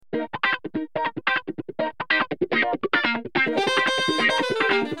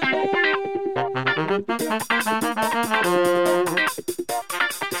Welcome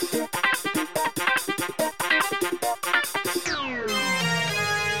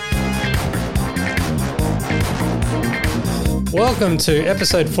to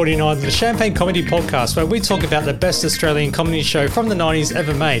episode 49 of the Champagne Comedy Podcast, where we talk about the best Australian comedy show from the 90s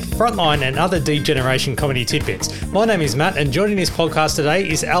ever made, Frontline, and other D-Generation comedy tidbits. My name is Matt, and joining this podcast today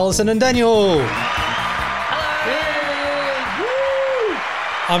is Alison and Daniel.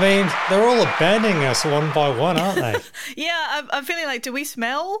 I mean, they're all abandoning us one by one, aren't they? Yeah, I'm feeling like, do we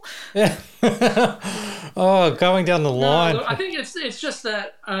smell? Yeah. Oh, going down the line. Look, I think it's just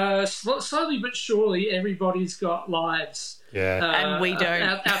that slowly but surely everybody's got lives. Yeah. And we don't.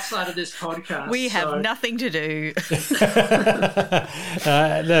 Outside of this podcast. We have nothing to do.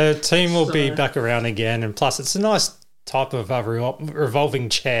 The team will be back around again, and plus it's a nice type of revolving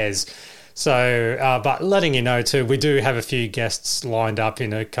chairs. So, but letting you know too, we do have a few guests lined up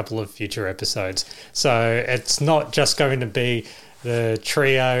in a couple of future episodes. So it's not just going to be the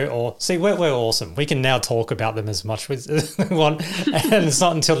trio or... See, we're awesome. We can now talk about them as much as we want. And it's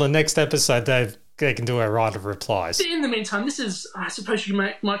not until the next episode they can do a right of replies. In the meantime, this is, I suppose you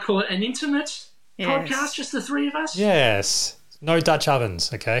might call it an intimate podcast, just the three of us? Yes. No Dutch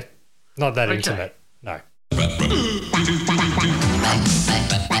ovens, okay? Not that intimate, no.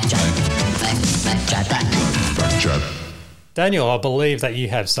 Daniel, I believe that you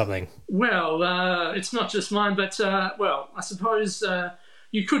have something. Well, it's not just mine, but, I suppose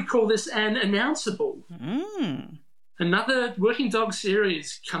you could call this an announceable. Another Working Dog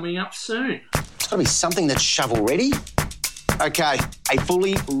series coming up soon. It's got to be something that's shovel-ready. Okay, a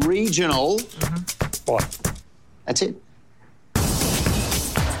fully regional... What? That's it.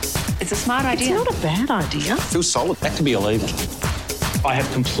 It's a smart idea. It's not a bad idea. Feels solid. That could be illegal. I have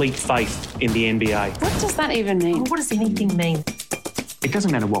complete faith in the NBA. What does that even mean? What does anything mean? It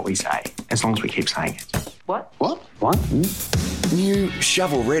doesn't matter what we say, as long as we keep saying it. What? What? New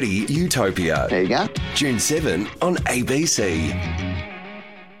shovel-ready Utopia. There you go. June 7 on ABC.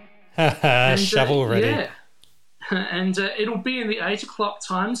 Shovel ready. Yeah. And it'll be in the 8 o'clock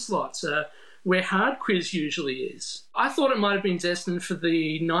time slot, where Hard Quiz usually is. I thought it might have been destined for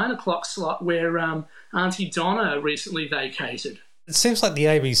the 9 o'clock slot where Auntie Donna recently vacated. It seems like the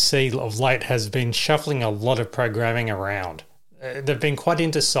ABC of late has been shuffling a lot of programming around. They've been quite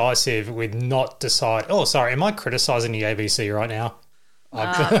indecisive with not decide. Oh, sorry, am I criticising the ABC right now? Go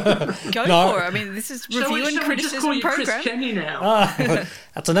for it. I mean, this is review and criticism program. Chris Kenny now.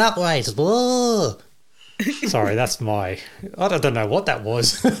 That's an outrage. Whoa. Sorry, that's my... I don't know what that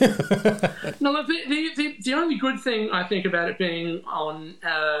was. No, look, the only good thing I think about it being on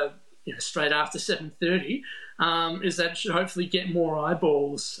straight after 7:30 is that it should hopefully get more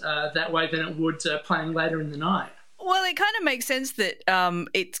eyeballs that way than it would playing later in the night. Well, it kind of makes sense that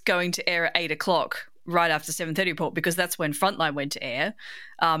it's going to air at 8 o'clock right after 7:30 report, because that's when Frontline went to air.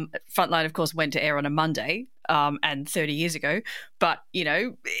 Frontline, of course, went to air on a Monday and 30 years ago. But,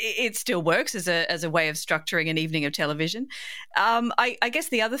 it still works as a way of structuring an evening of television. I guess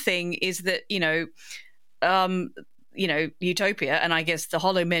the other thing is that, Utopia and I guess the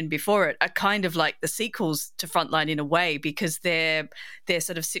Hollow Men before it are kind of like the sequels to Frontline in a way, because they're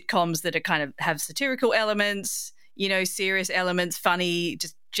sort of sitcoms that are kind of have satirical elements, serious elements, funny,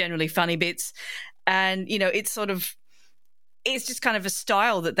 just generally funny bits. And, it's just kind of a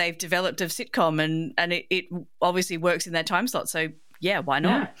style that they've developed of sitcom, and it obviously works in that time slot. So, yeah, why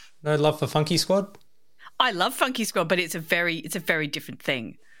not? Yeah. No love for Funky Squad? I love Funky Squad, but it's a very different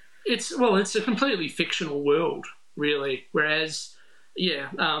thing. It's a completely fictional world, really. Whereas, the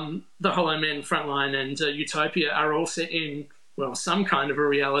Hollow Men, Frontline, and Utopia are all set in, some kind of a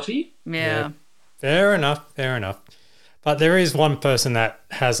reality. Yeah. Fair enough. But there is one person that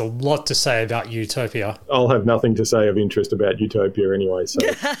has a lot to say about Utopia. I'll have nothing to say of interest about Utopia anyway, so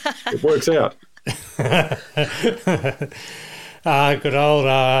it works out. Good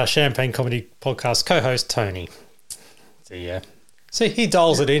old Champagne Comedy Podcast co-host Tony. So, yeah. See, he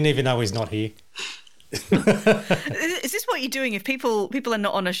dials it in even though he's not here. Is this what you're doing? If people are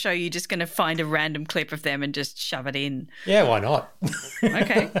not on a show, you're just going to find a random clip of them and just shove it in? Yeah, why not?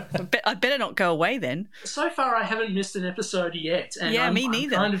 Okay. I better not go away then. So far, I haven't missed an episode yet. And me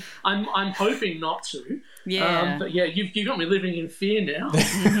neither. I'm hoping not to. Yeah. But yeah, you've got me living in fear now.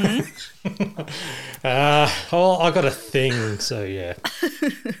 Mm-hmm. I got a thing, so yeah.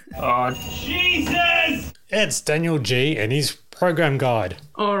 Oh, Jesus! It's Daniel G and his program guide.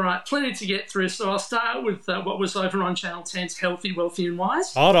 All right, plenty to get through. So I'll start with what was over on Channel 10's Healthy, Wealthy and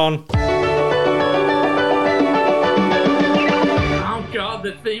Wise. Hold on. Oh, God,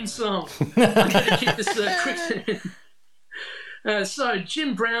 the theme song. I better keep this quick. So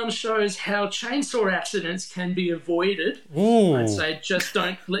Jim Brown shows how chainsaw accidents can be avoided. Ooh. I'd say just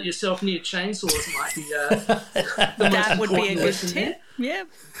don't let yourself near chainsaws might be the That most would be a important good lesson tip. Yeah.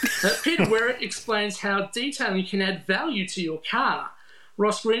 Peter Werrett explains how detailing can add value to your car.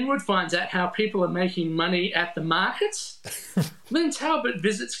 Ross Greenwood finds out how people are making money at the markets. Lynn Talbot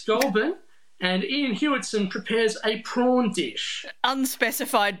visits Goulburn. And Ian Hewitson prepares a prawn dish.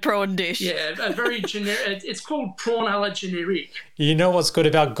 Unspecified prawn dish. Yeah, a very generic. It's called prawn a la generique. You know what's good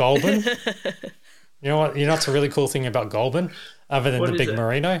about Goulburn? You know what's a really cool thing about Goulburn, other than What the is big it?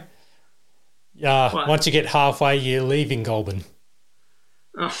 merino? What? Once you get halfway, you're leaving Goulburn.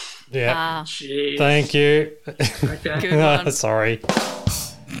 Oh, Yeah. jeez. Thank you. Okay. Good one. Sorry.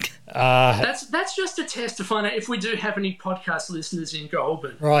 That's just a test to find out if we do have any podcast listeners in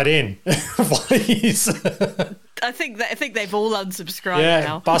Goulburn. Right in, please. I think they've all unsubscribed Yeah,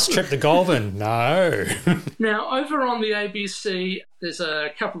 now. bus trip to Goulburn. No. Now, over on the ABC, there's a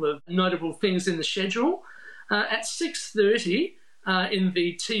couple of notable things in the schedule. At 6:30 in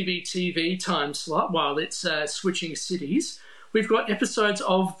the TV time slot, while it's switching cities, we've got episodes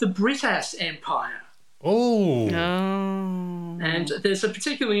of the Britass Empire. Oh. And there's a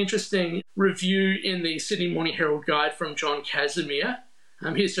particularly interesting review in the Sydney Morning Herald Guide from John Casimir.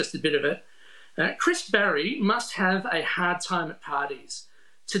 Here's just a bit of it. Chris Barry must have a hard time at parties.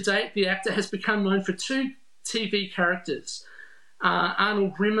 To date, the actor has become known for two TV characters,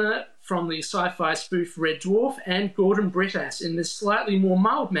 Arnold Rimmer from the sci-fi spoof Red Dwarf and Gordon Britass in this slightly more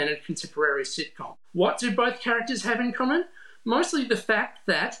mild-mannered contemporary sitcom. What do both characters have in common? Mostly the fact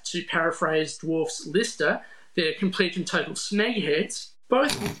that, to paraphrase Dwarf's Lister, they're complete and total snagheads.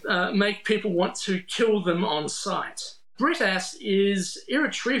 Both make people want to kill them on sight. Britass is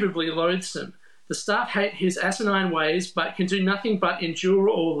irretrievably loathsome. The staff hate his asinine ways but can do nothing but endure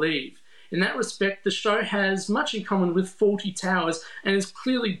or leave. In that respect, the show has much in common with Fawlty Towers and is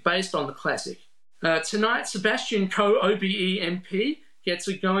clearly based on the classic. Tonight, Sebastian Coe OBE MP gets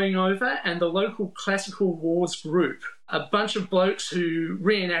a going over and the local Classical Wars group, a bunch of blokes who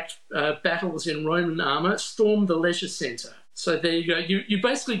reenact battles in Roman armour, storm the leisure centre. So there you go. You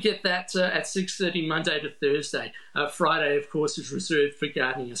basically get that at 6:30 Monday to Thursday. Friday, of course, is reserved for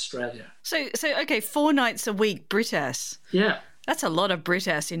Gardening Australia. So okay, 4 nights a week, Britass. Yeah. That's a lot of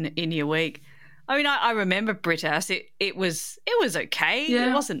Britass in your week. I mean, I remember Britass. It was okay. Yeah.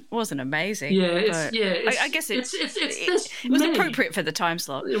 It wasn't amazing. Yeah, I guess it was many, appropriate for the time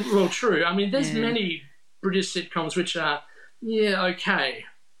slot. Well, true. I mean, there's many British sitcoms which are okay.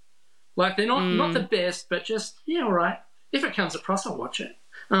 Like they're not the best, but just all right. If it comes across, I'll watch it.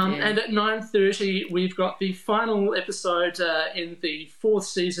 And at 9:30, we've got the final episode in the 4th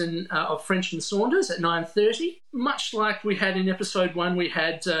season of French and Saunders at 9:30. Much like we had in episode 1, we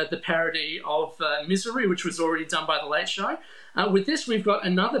had the parody of Misery, which was already done by The Late Show. With this, we've got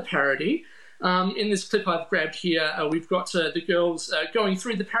another parody. In this clip I've grabbed here, we've got the girls going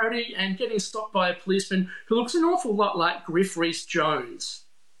through the parody and getting stopped by a policeman who looks an awful lot like Griff Rhys-Jones.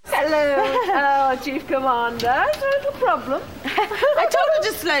 Hello, Chief Commander. No problem. I told her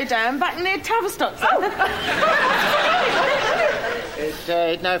to slow down back near Tavistock.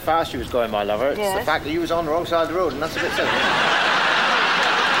 It's no fast she was going, my lover. It's the fact that you was on the wrong side of the road, and that's a bit silly.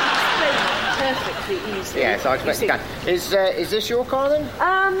 Perfectly easy. Yes, I expect you can. Is this your car, then?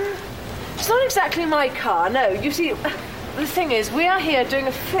 It's not exactly my car, no. You see, the thing is, we are here doing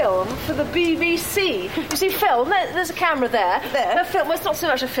a film for the BBC. You see, film, there's a camera there. A film, well, it's not so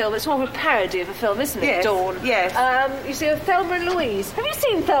much a film, it's more of a parody of a film, isn't it, Yes, Dawn? yes. You see, Thelma and Louise. Have you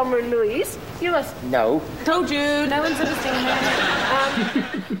seen Thelma and Louise? You must. No. Told you, no one's ever seen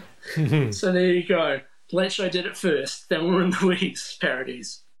her. So there you go. Late Show did it first. Thelma and Louise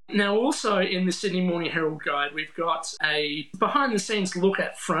parodies. Now, also in the Sydney Morning Herald Guide, we've got a behind-the-scenes look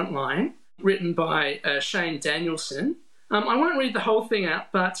at Frontline, written by Shane Danielson. I won't read the whole thing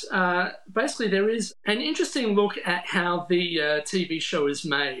out, but basically there is an interesting look at how the TV show is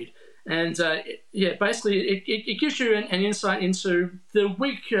made. And, basically it gives you an insight into the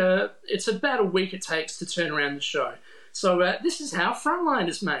week. It's about a week it takes to turn around the show. So this is how Frontline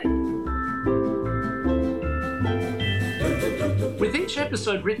is made. With each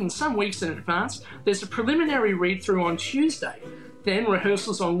episode written some weeks in advance, there's a preliminary read-through on Tuesday. Then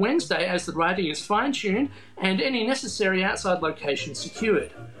rehearsals on Wednesday as the writing is fine-tuned and any necessary outside locations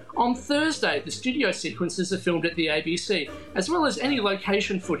secured. On Thursday, the studio sequences are filmed at the ABC, as well as any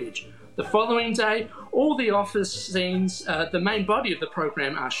location footage. The following day, all the office scenes, the main body of the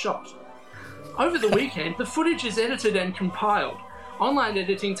program, are shot. Over the weekend, the footage is edited and compiled. Online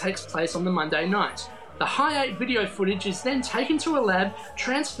editing takes place on the Monday night. The Hi8 video footage is then taken to a lab,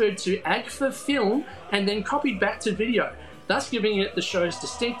 transferred to AGFA film, and then copied back to video. thus giving it the show's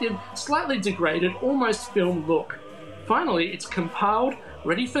distinctive, slightly degraded, almost film look. Finally, it's compiled,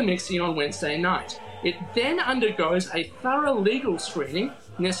 ready for mixing on Wednesday night. It then undergoes a thorough legal screening,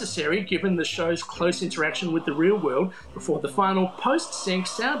 necessary given the show's close interaction with the real world, before the final post-sync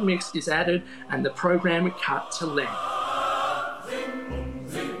sound mix is added and the program cut to length.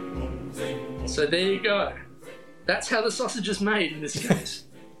 So there you go. That's how the sausage is made in this case.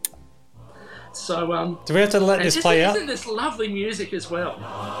 So, do we have to let this play out? Isn't this lovely music as well?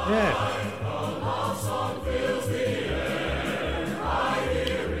 Yeah.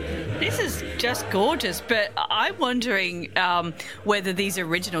 This is just gorgeous, but I'm wondering whether these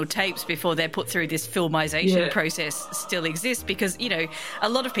original tapes, before they're put through this filmization process, still exist, because, you know, a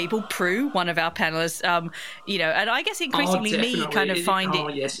lot of people, Prue, one of our panellists, you know, and I guess increasingly me kind of find the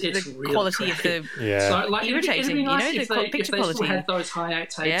really quality crappy. of the So, like, irritating, it'd be nice you know, the picture quality. Still had those high-8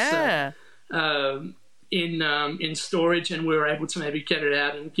 tapes in storage, and we were able to maybe get it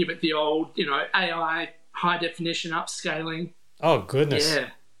out and give it the old, you know, AI high definition upscaling. Oh, goodness. Yeah.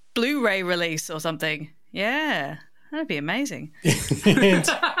 Blu-ray release or something. Yeah, that'd be amazing. Hint,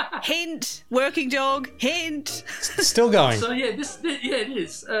 working dog, hint. Still going. So yeah, it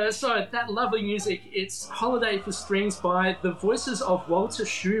is. So that lovely music, it's Holiday for Strings by the voices of Walter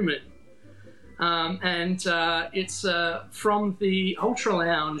Schumann. And it's from the Ultra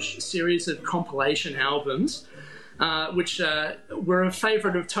Lounge series of compilation albums, which were a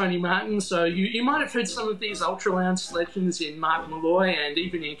favourite of Tony Martin. So you might have heard some of these Ultra Lounge selections in Mark Malloy and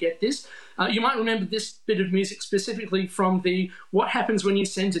even in Get This. You might remember this bit of music specifically from the What Happens When You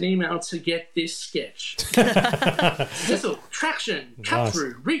Send an Email to Get This sketch. Sizzle, traction,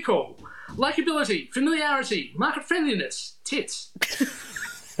 cut-through, recall, likability, familiarity, market friendliness, tits.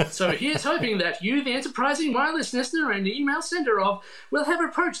 So here's hoping that you, the enterprising wireless listener and email sender of, will have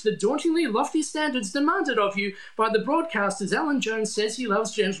approached the dauntingly lofty standards demanded of you by the broadcasters Alan Jones says he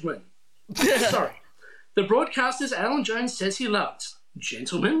loves gentlemen. Sorry. The broadcasters Alan Jones says he loves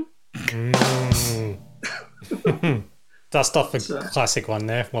gentlemen. Dust off a classic one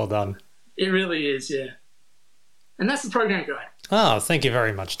there. Well done. It really is, yeah. And that's the program guide. Oh, thank you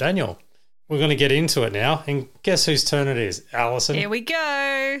very much, Daniel. We're going to get into it now, and guess whose turn it is? Alison. Here we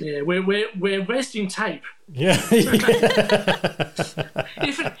go. Yeah, we're wasting tape. Yeah. if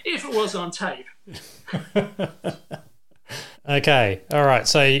it was on tape. Okay. All right.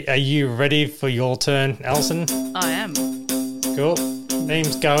 So, are you ready for your turn, Alison? I am. Cool.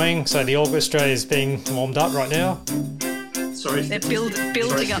 Theme's going. So the orchestra is being warmed up right now. Sorry. They're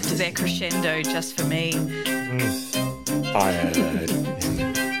building up to their crescendo just for me. I heard.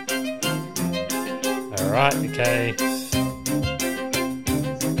 All right. Okay.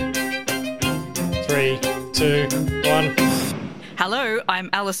 3, 2, 1. Hello, I'm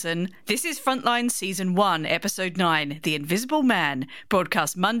Alison. This is Frontline Season 1, Episode 9, The Invisible Man,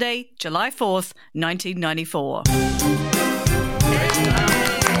 broadcast Monday, July 4th, 1994.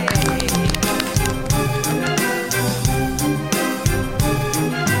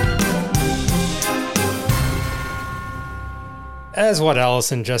 As what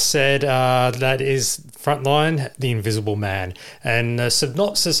Alison just said, that is Frontline, The Invisible Man. And the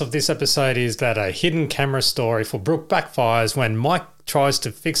synopsis of this episode is that a hidden camera story for Brooke backfires when Mike tries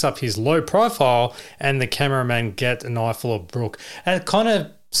to fix up his low profile and the cameraman gets an eyeful of Brooke. And it kind of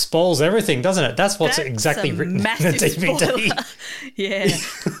spoils everything, doesn't it? That's what's exactly written in the DVD. Spoiler. Yeah.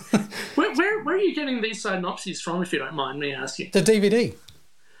 Where are you getting these synopses from, if you don't mind me asking? The DVD.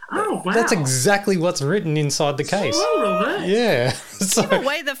 Oh, wow. That's exactly what's written inside the case. Oh, yeah. So, give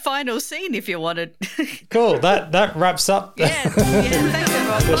away the final scene if you wanted. Cool. That wraps up thanks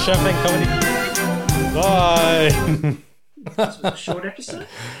everyone. the Champagne Comedy. Bye. This was a short episode?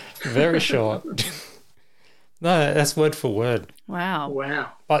 Very short. No, that's word for word.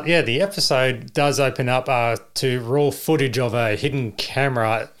 Wow. But yeah, the episode does open up to raw footage of a hidden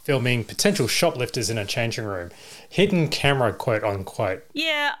camera filming potential shoplifters in a changing room. Hidden camera, quote unquote.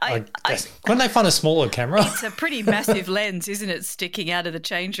 Yeah, couldn't they find a smaller camera? It's a pretty massive lens, isn't it, sticking out of the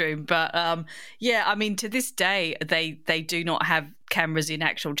change room? But yeah, I mean, to this day, they do not have cameras in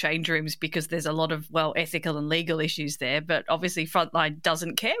actual change rooms because there's a lot of, well, ethical and legal issues there. But obviously, Frontline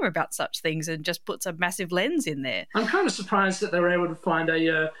doesn't care about such things and just puts a massive lens in there. I'm kind of surprised that they were able to find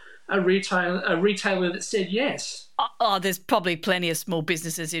a retailer that said yes. Oh, there's probably plenty of small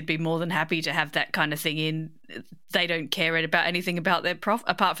businesses who'd be more than happy to have that kind of thing in. They don't care about anything about their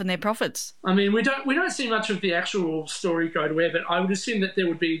apart from their profits. I mean, we don't see much of the actual story go to air, but I would assume that there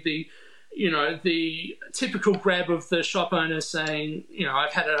would be the typical grab of the shop owner saying,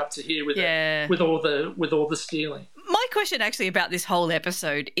 I've had it up to here with all the stealing. My question actually about this whole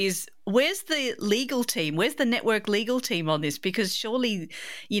episode is, Where's the legal team? Where's the network legal team on this? Because surely,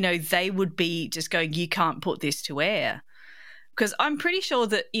 they would be just going, you can't put this to air. Because I'm pretty sure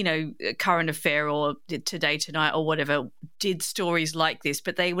that, Current Affair or Today Tonight or whatever did stories like this,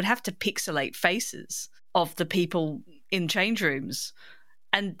 but they would have to pixelate faces of the people in change rooms.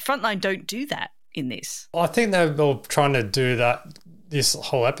 And Frontline don't do that in this. I think they were trying to do that. This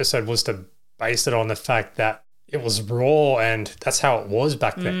whole episode was to base it on the fact that it was raw and that's how it was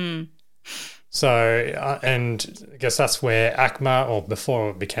back then. So, and I guess that's where ACMA, or before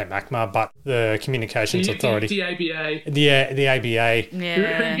it became ACMA, but the Communications Authority. The ABA. The ABA.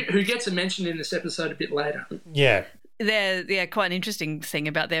 Yeah. Who gets a mention in this episode a bit later. Yeah. They're quite an interesting thing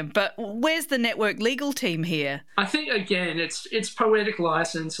about them. But where's the network legal team here? I think, again, it's poetic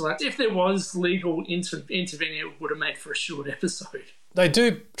license. Like, if there was legal intervening, it would have made for a short episode. They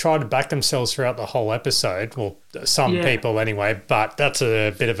do try to back themselves throughout the whole episode. Well, some people anyway, but that's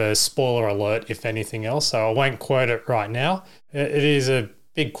a bit of a spoiler alert, if anything else. So I won't quote it right now. It is a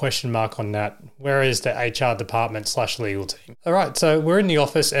big question mark on that. Where is the HR department / legal team? All right, so we're in the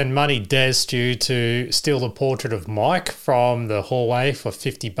office and Muddy dares Stu to steal the portrait of Mike from the hallway for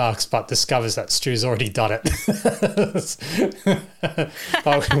 $50, but discovers that Stu's already done it.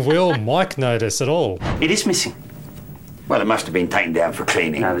 But will Mike notice at all? It is missing. Well, it must have been taken down for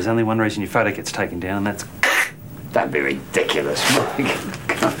cleaning. No, there's only one reason your photo gets taken down, and that's... That'd be ridiculous.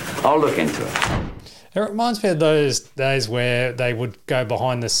 I'll look into it. It reminds me of those days where they would go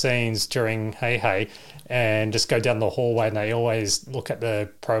behind the scenes during Hey Hey and just go down the hallway, and they always look at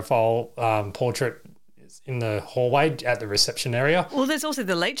the profile portrait in the hallway at the reception area. Well, there's also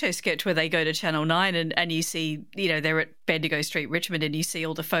the Late Show sketch where they go to Channel 9 and you see, they're at Bendigo Street, Richmond, and you see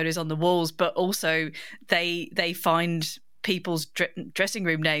all the photos on the walls, but also they find people's dressing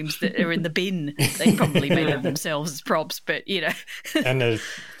room names that are in the bin. They probably made them themselves as props, but, And I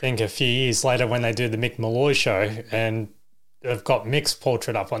think a few years later when they do the Mick Malloy show, and they've got Mick's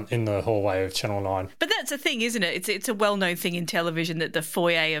portrait up in the hallway of Channel 9. But that's a thing, isn't it? It's a well-known thing in television that the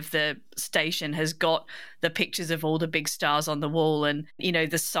foyer of the station has got the pictures of all the big stars on the wall, and,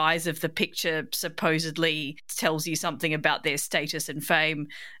 the size of the picture supposedly tells you something about their status and fame.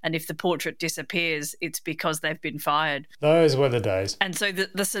 And if the portrait disappears, it's because they've been fired. Those were the days. And so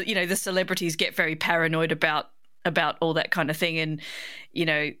the celebrities get very paranoid about all that kind of thing, and,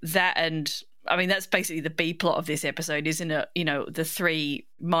 that and... I mean, that's basically the B plot of this episode, isn't it? The three,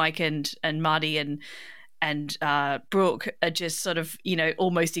 Mike and Marty and Brooke, are just sort of,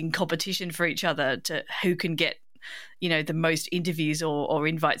 almost in competition for each other to who can get, the most interviews or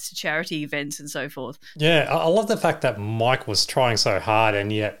invites to charity events and so forth. Yeah, I love the fact that Mike was trying so hard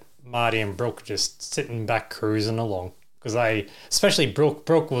and yet Marty and Brooke just sitting back cruising along. Because especially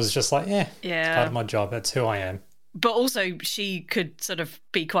Brooke was just like, it's part of my job. That's who I am. But also, she could sort of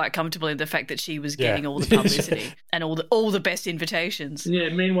be quite comfortable in the fact that she was getting all the publicity and all the best invitations. Yeah.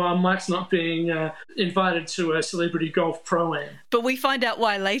 Meanwhile, Mike's not being invited to a celebrity golf pro-am. But we find out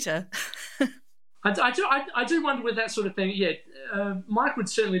why later. I do wonder with that sort of thing. Yeah, Mike would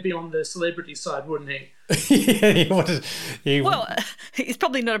certainly be on the celebrity side, wouldn't he? Yeah, he would. Well, he's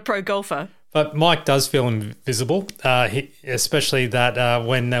probably not a pro golfer. But Mike does feel invisible, especially that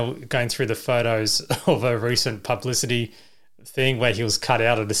when they were going through the photos of a recent publicity thing where he was cut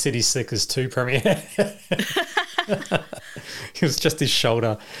out of the City Slickers 2 premiere. It was just his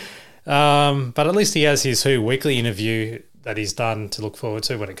shoulder. But at least he has his Who Weekly interview that he's done to look forward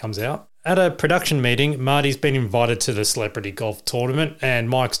to when it comes out. At a production meeting, Marty's been invited to the celebrity golf tournament and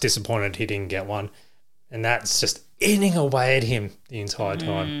Mike's disappointed he didn't get one. And that's just eating away at him the entire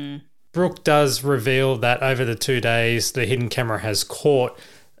time. Brooke does reveal that over the 2 days, the hidden camera has caught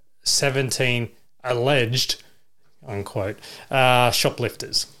 17 alleged, unquote,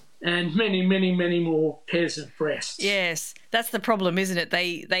 shoplifters. And many, many, many more pairs of breasts. Yes, that's the problem, isn't it?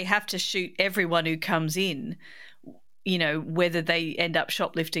 They have to shoot everyone who comes in, whether they end up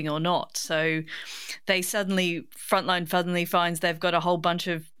shoplifting or not. So Frontline suddenly finds they've got a whole bunch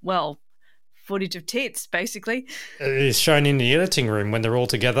of, footage of tits, basically. It is shown in the editing room when they're all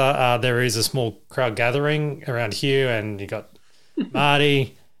together. There is a small crowd gathering around Hugh, and you got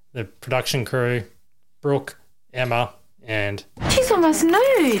Marty, the production crew, Brooke, Emma, and... She's almost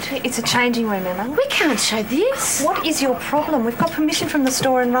nude. It's a changing room, Emma. We can't show this. What is your problem? We've got permission from the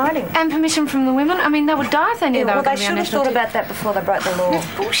store in writing. And permission from the women. I mean, they would die if they knew they were going to be on they should have thought about that before they broke the law.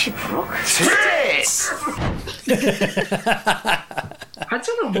 That's bullshit, Brooke. I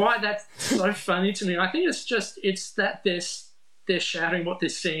don't know why that's so funny to me. I think it's that they're shouting what they're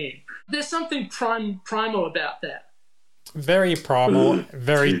seeing. There's something primal about that. Very primal,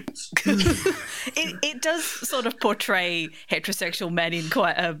 very... It does sort of portray heterosexual men in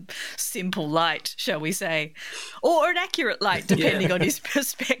quite a simple light, shall we say, or an accurate light, depending on his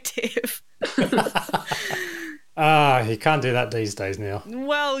perspective. You can't do that these days now.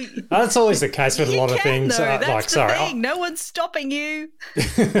 Well, that's always the case with a lot of things. That's the thing. No one's stopping you.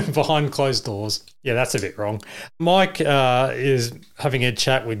 Behind closed doors. Yeah, that's a bit wrong. Mike is having a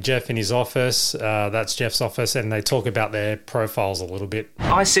chat with Jeff in his office. That's Jeff's office, and they talk about their profiles a little bit.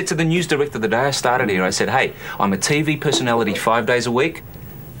 I said to the news director the day I started here, I said, hey, I'm a TV personality 5 days a week.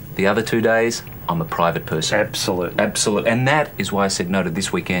 The other 2 days, I'm a private person. Absolute. And that is why I said no to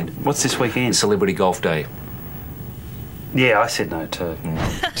this weekend. What's this weekend? Celebrity Golf Day. Yeah, I said no too.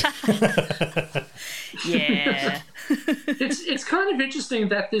 Yeah. It's kind of interesting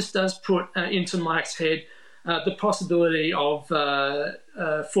that this does put into Mike's head the possibility of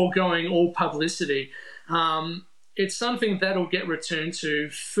foregoing all publicity. It's something that'll get returned to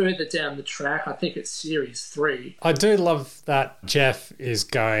further down the track. I think it's Series 3. I do love that Jeff is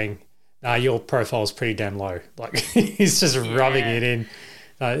going, your profile's pretty damn low. Like, he's just rubbing it in.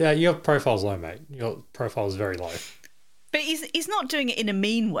 Your profile's low, mate. Your profile's very low. But he's not doing it in a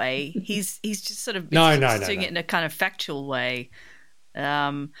mean way. He's just sort of doing it in a kind of factual way.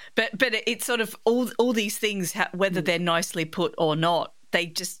 But it's sort of all these things, whether they're nicely put or not,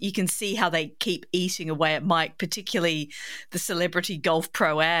 you can see how they keep eating away at Mike, particularly the Celebrity Golf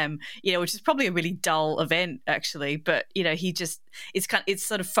Pro-Am, which is probably a really dull event actually. But it's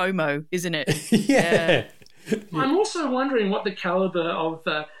sort of FOMO, isn't it? Yeah. I'm also wondering what the caliber of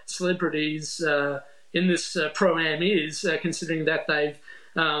celebrities in this Pro-Am is, considering that they've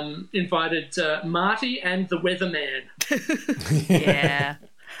invited Marty and the Weatherman. Yeah.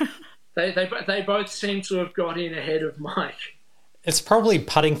 They both seem to have got in ahead of Mike. It's probably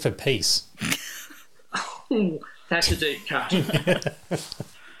putting for peace. Ooh, that's a deep cut.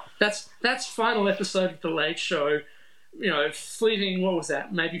 That's final episode of The Late Show. Fleeting, what was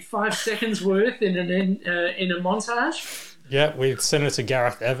that? Maybe 5 seconds worth in a montage? Yeah, with Senator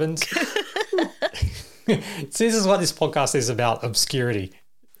Gareth Evans. This is what this podcast is about, obscurity.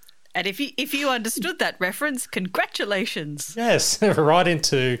 And if you understood that reference, congratulations. Yes, right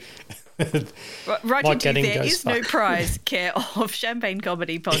into... Right into There Is No Prize, care of Champagne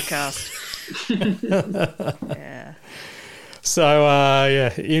Comedy Podcast. Yeah.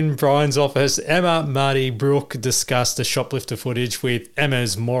 So, in Brian's office, Emma, Marty, Brooke discussed the shoplifter footage with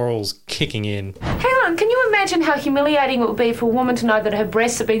Emma's morals kicking in. Hang on, can you imagine how humiliating it would be for a woman to know that her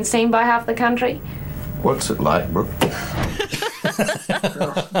breasts have been seen by half the country? What's it like, Brooke?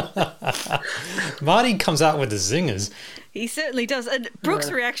 Marty comes out with the zingers. He certainly does. And Brooke's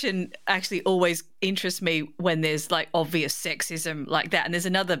reaction actually always interests me when there's like obvious sexism like that. And there's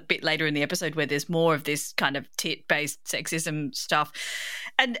another bit later in the episode where there's more of this kind of tit-based sexism stuff.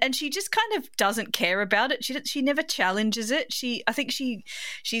 And she just kind of doesn't care about it. She never challenges it. I think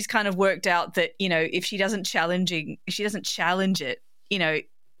she's kind of worked out that, if she doesn't challenge it,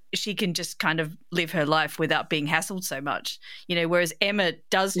 she can just kind of live her life without being hassled so much, whereas Emma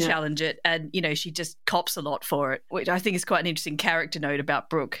does challenge it and, she just cops a lot for it, which I think is quite an interesting character note about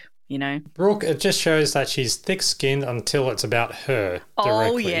Brooke, Brooke, it just shows that she's thick-skinned until it's about her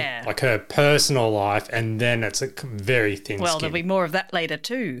directly. Oh, yeah. Like her personal life, and then it's a very thin skin. Well, there'll be more of that later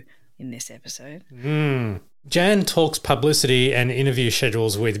too in this episode. Jan talks publicity and interview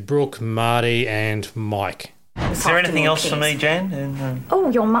schedules with Brooke, Marty and Mike. Is there anything else for me, Jan? Oh,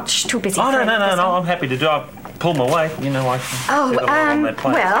 you're much too busy. Oh, no, I'm happy to do it. I'll pull my weight, I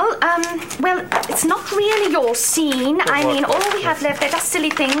well, it's not really your scene. All we have left, they're just silly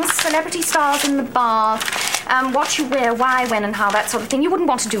things. Celebrity stars in the bath, what you wear, why, when, and how, that sort of thing. You wouldn't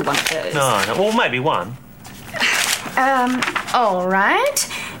want to do one of those. No, well, maybe one. All right.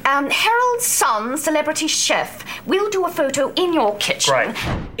 Harold's son, celebrity chef. We'll do a photo in your kitchen.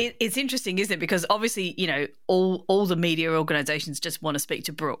 Great. It's interesting, isn't it? Because obviously, all the media organisations just want to speak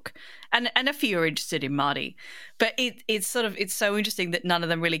to Brooke, and a few are interested in Marty. But it's so interesting that none of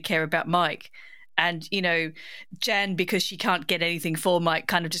them really care about Mike. And, Jan, because she can't get anything for Mike,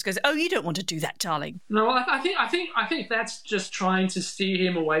 kind of just goes, "Oh, you don't want to do that, darling." No, I think that's just trying to steer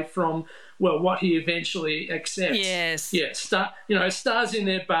him away from what he eventually accepts. Yes. Yeah. Stars in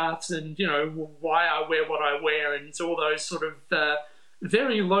their baths, and why I wear what I wear, and all those sort of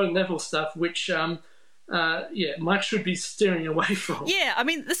very low level stuff, which Mike should be steering away from. Yeah, I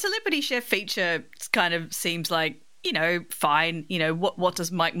mean, the celebrity chef feature kind of seems like, fine, what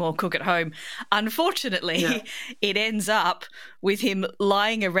does Mike Moore cook at home? Unfortunately, it ends up with him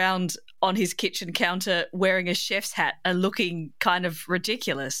lying around on his kitchen counter wearing a chef's hat and looking kind of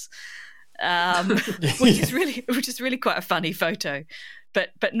ridiculous. which is really quite a funny photo,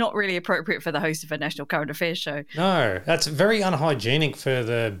 but not really appropriate for the host of a national current affairs show. No, that's very unhygienic for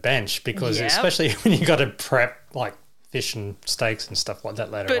the bench because especially when you got to prep like fish and steaks and stuff like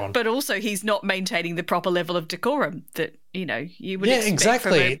that later on. But also he's not maintaining the proper level of decorum that, you would expect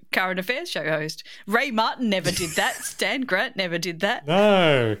from a current affairs show host. Ray Martin never did that. Stan Grant never did that.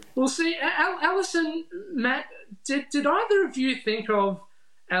 No. Well, see, Alison, Matt, did either of you think of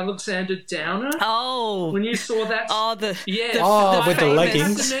Alexander Downer? Oh. When you saw that? Oh, with the leggings. I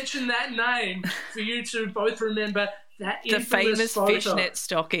have to mention that name for you to both remember that the famous photo. fishnet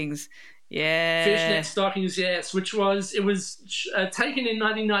stockings. Yeah. Fishnet stockings, yes, it was taken in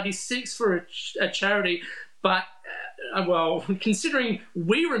 1996 for a charity, but, considering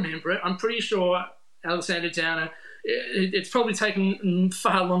we remember it, I'm pretty sure Alexander Downer, it's probably taken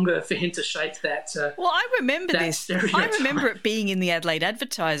far longer for him to shape that. Well, I remember this. Stereotype. I remember it being in the Adelaide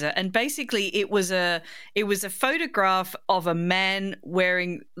Advertiser, and basically it was a photograph of a man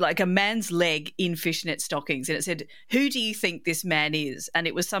wearing like a man's leg in fishnet stockings, and it said, "Who do you think this man is?" And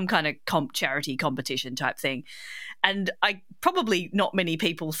it was some kind of charity competition type thing. And probably not many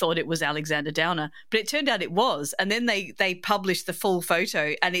people thought it was Alexander Downer, but it turned out it was. And then they published the full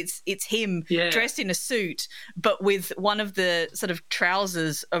photo, and it's him dressed in a suit, but with one of the sort of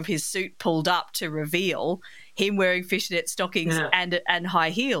trousers of his suit pulled up to reveal him wearing fishnet stockings and high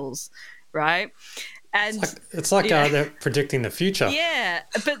heels, right? And it's like they're predicting the future. Yeah,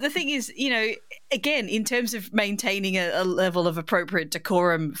 but the thing is, again, in terms of maintaining a level of appropriate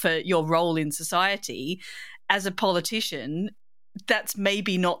decorum for your role in society, as a politician, that's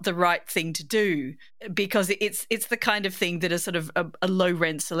maybe not the right thing to do, because it's the kind of thing that a sort of a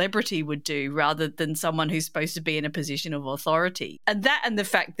low-rent celebrity would do rather than someone who's supposed to be in a position of authority. And the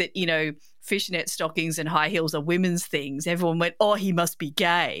fact that, fishnet stockings and high heels are women's things, everyone went, oh, he must be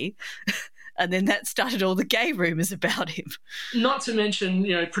gay. And then that started all the gay rumours about him. Not to mention,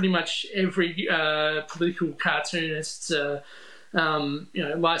 pretty much every political cartoonist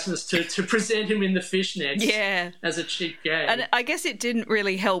licensed to present him in the fishnets as a cheap gay. And I guess it didn't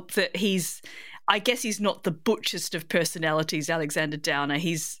really help that he's not the butchest of personalities, Alexander Downer.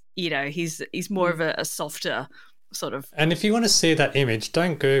 He's more of a softer sort of. And if you want to see that image,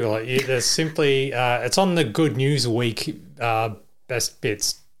 don't Google it. There's simply, it's on the Good News Week Best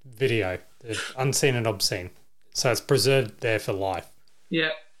Bits video, Unseen and Obscene. So it's preserved there for life.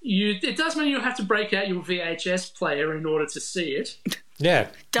 Yeah. It does mean you'll have to break out your VHS player in order to see it. Yeah.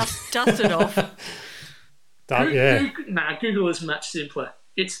 Dust it off. Google is much simpler.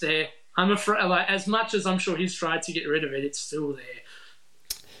 It's there. I'm afraid, as much as I'm sure he's tried to get rid of it, it's still there.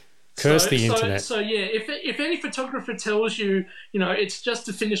 Curse the internet. So yeah, if any photographer tells you, it's just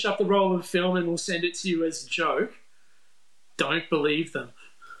to finish up the roll of film and we'll send it to you as a joke, don't believe them.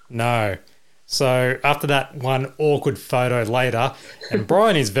 No. So after that one awkward photo later, and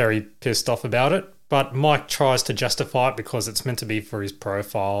Brian is very pissed off about it, but Mike tries to justify it because it's meant to be for his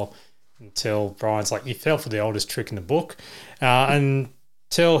profile, until Brian's like, you fell for the oldest trick in the book,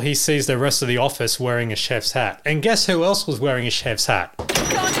 until he sees the rest of the office wearing a chef's hat. And guess who else was wearing a chef's hat? I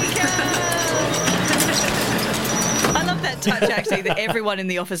love that touch, actually, that everyone in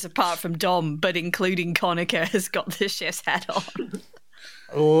the office apart from Dom, but including Conica, has got the chef's hat on.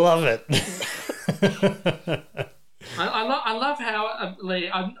 Love it. I love how Lee.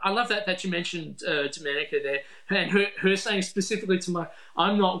 I love that you mentioned Domenica there, and her saying specifically to Mike,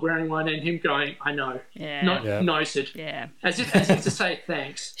 "I'm not wearing one," and him going, "I know, noted." Yeah, as if to say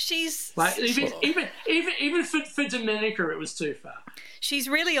thanks. She's like even for Domenica, it was too far. She's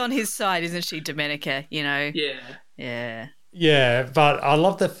really on his side, isn't she, Domenica? Yeah. But I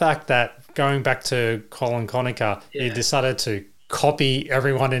love the fact that going back to Colin Conica, he decided to copy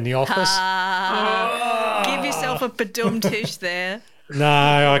everyone in the office. Give yourself a badum-tish there. No,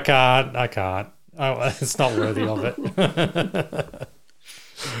 I can't. Oh, it's not worthy of it.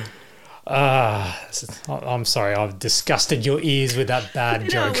 I'm sorry, I've disgusted your ears with that bad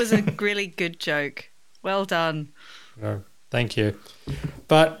joke. It was a really good joke. Well done. No, thank you.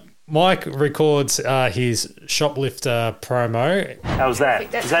 But Mike records his shoplifter promo. How's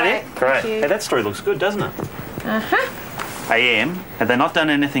that? Is that it? Great. Hey, that story looks good, doesn't it? Uh-huh. AM, have they not done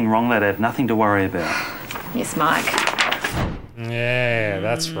anything wrong? They have nothing to worry about. Yes, Mike. Yeah,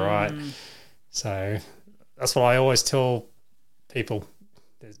 that's right. So that's what I always tell people.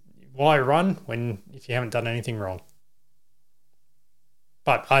 Why run if you haven't done anything wrong?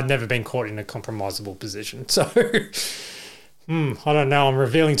 But I've never been caught in a compromisable position. So I don't know. I'm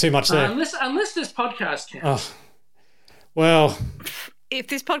revealing too much there. Unless this podcast counts. Well, if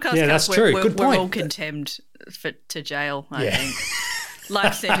this podcast that's counts, true. we're Good point. all condemned to jail, I think.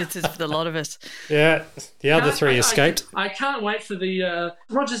 life sentences for the lot of us. Yeah, the other three escaped. I can't wait for the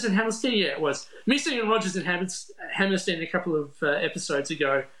Rogers and Hammerstein. Yeah, it was missing in Rogers and Hammerstein a couple of episodes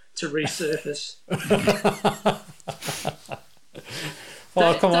ago to resurface.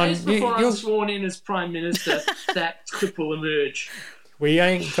 Oh, come on. Days before I'm sworn in as Prime Minister, that clip will emerge. We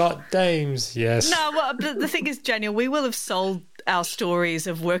ain't got dames, yes. No, well, the thing is, Daniel, we will have sold our stories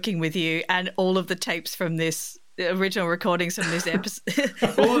of working with you and all of the tapes from this, original recordings from this episode.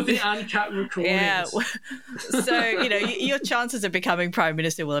 All of the uncut recordings. Yeah. So, your chances of becoming Prime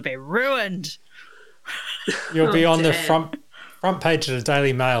Minister will have been ruined. You'll be on the front page of the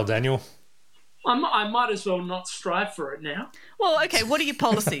Daily Mail, Daniel. I might as well not strive for it now. Well, okay, what are your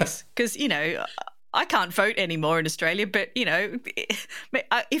policies? Because, I can't vote anymore in Australia, but,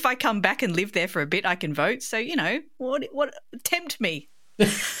 if I come back and live there for a bit, I can vote. So, what tempt me.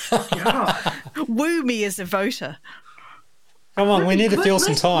 Woo me as a voter. Come on, we need to fill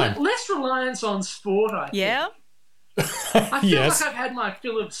some time. Less reliance on sport, I think. Yeah? I feel like I've had my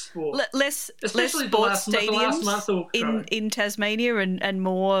fill of sport. Less sports stadiums in Tasmania and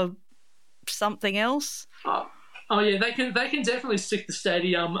more something else. Oh yeah, they can definitely stick the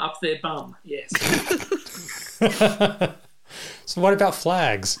stadium up their bum. Yes. So what about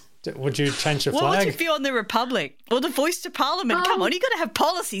flags? Would you change the flag? What would you feel on the Republic or the Voice to Parliament? Come on, you got to have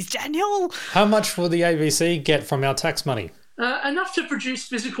policies, Daniel. How much will the ABC get from our tax money? Enough to produce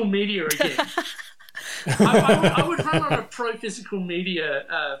physical media again. I would run on a pro-physical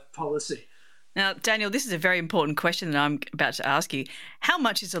media policy. Now, Daniel, this is a very important question that I'm about to ask you. How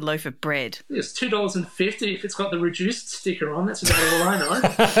much is a loaf of bread? It's $2.50 if it's got the reduced sticker on. That's about all I know.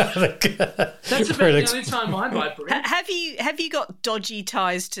 That's about the only time I buy bread. Have you got dodgy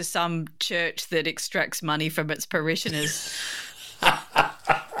ties to some church that extracts money from its parishioners?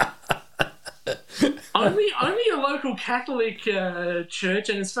 Only a local Catholic church,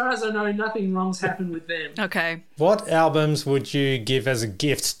 and as far as I know, nothing wrong's happened with them. Okay. What albums would you give as a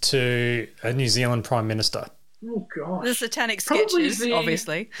gift to a New Zealand Prime Minister? Oh, gosh. The Satanic Sketches,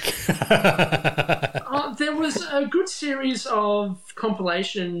 obviously. There was a good series of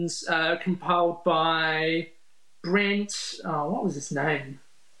compilations compiled by Brent... what was his name?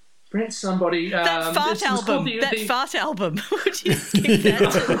 Brent somebody. That fart album. Fart album. Would you give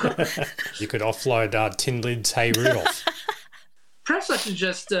that to? You could offload Tin Lid's Hey Rudolph. Perhaps I should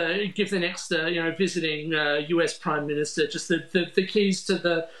just give the next, visiting US Prime Minister just the keys to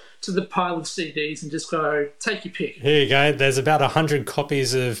the pile of CDs and just go, take your pick. Here you go. There's about 100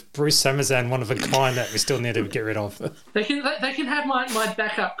 copies of Bruce Samazan, One of a Kind, that we still need to get rid of. They can have my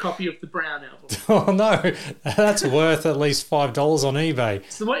backup copy of the Brown album. Oh no, that's worth at least $5 on eBay.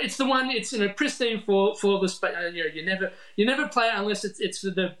 It's the one. It's in a pristine flawless. But you never play it unless it's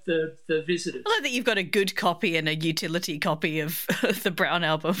for the visitors. I like that you've got a good copy and a utility copy of the Brown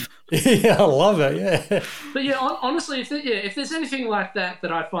album. Yeah, I love it. Yeah. But yeah, honestly, if there's anything like that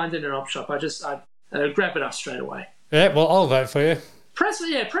I find in an op shop, I grab it up straight away. Yeah, well, I'll vote for you.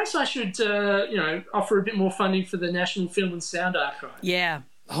 Perhaps I should offer a bit more funding for the National Film and Sound Archive. Yeah.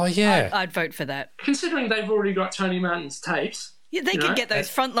 Oh yeah. I'd vote for that. Considering they've already got Tony Martin's tapes. Yeah, they can get those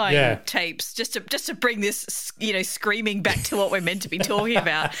Frontline tapes just to bring this, screaming back to what we're meant to be talking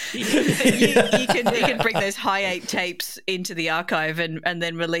about. you can bring those high 8 tapes into the archive and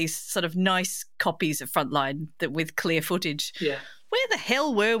then release sort of nice copies of Frontline with clear footage. Yeah. Where the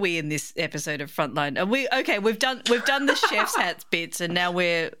hell were we in this episode of Frontline? We've done the chef's hats bits, and now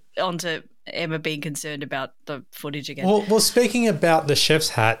we're on to Emma being concerned about the footage again. Well, speaking about the chef's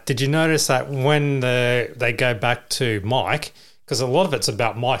hat, did you notice that when they go back to Mike, because a lot of it's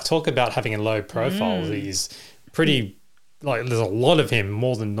about Mike, talk about having a low profile. He's pretty, there's a lot of him,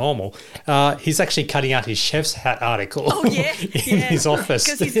 more than normal. He's actually cutting out his chef's hat article in his office.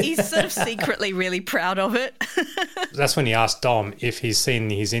 Because he's sort of secretly really proud of it. That's when he asked Dom if he's seen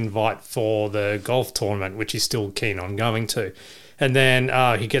his invite for the golf tournament, which he's still keen on going to. And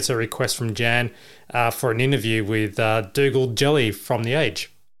then he gets a request from Jan for an interview with Dougal Jelly from The Age.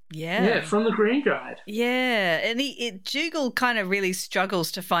 Yeah, from the Green Guide. Yeah, and Dougal kind of really struggles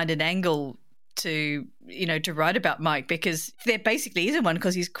to find an angle to write about Mike, because there basically isn't one,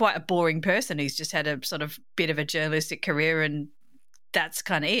 because he's quite a boring person. He's just had a sort of bit of a journalistic career and that's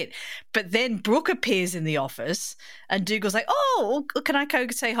kind of it. But then Brooke appears in the office and Dougal's like, oh, can I go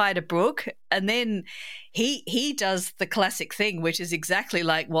say hi to Brooke? And then he does the classic thing, which is exactly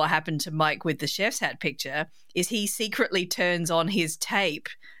like what happened to Mike with the chef's hat picture, is he secretly turns on his tape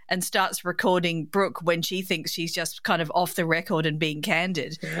and starts recording Brooke when she thinks she's just kind of off the record and being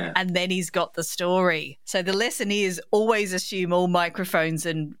candid. Yeah. And then he's got the story. So the lesson is always assume all microphones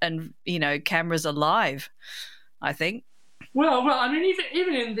and cameras are live, I think. Well, I mean,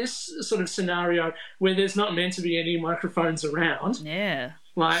 even in this sort of scenario where there's not meant to be any microphones around, yeah,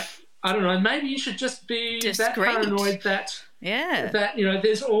 like, I don't know, maybe you should just be that paranoid that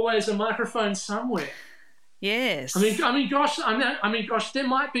there's always a microphone somewhere. Yes. I mean, gosh, there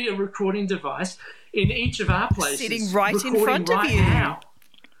might be a recording device in each of our places sitting right in front right of you now.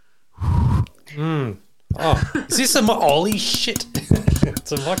 Oh, is this some Ollie shit?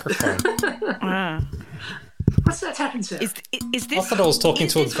 It's a microphone. What's that happen to? Is this? I thought I was talking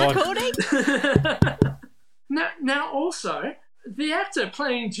to a guy. Recording? Now, also, the actor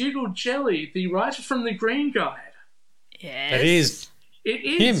playing Dougal Jelly, the writer from The Green Guide. Yes. It is.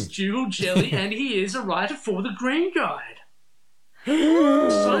 It is Dougal Jelly, and he is a writer for The Green Guide.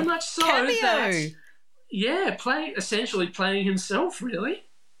 So much so that, essentially playing himself, really.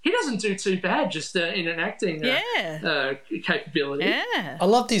 He doesn't do too bad just in an acting capability. Yeah. I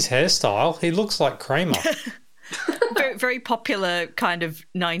loved his hairstyle. He looks like Kramer. Very, very popular kind of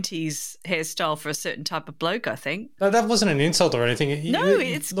 90s hairstyle for a certain type of bloke, I think. No, that wasn't an insult or anything.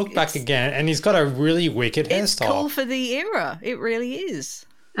 Look back again, and he's got a really wicked hairstyle. It's cool for the era. It really is.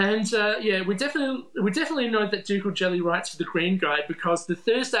 And we definitely know that Dougal Jelly writes for The Green Guide because the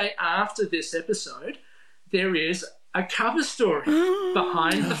Thursday after this episode, there is a cover story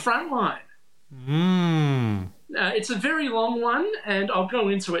behind the Frontline. It's a very long one, and I'll go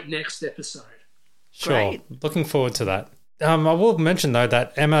into it next episode. Sure. Great. Looking forward to that. I will mention, though,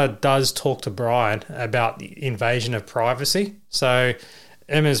 that Emma does talk to Brian about the invasion of privacy. So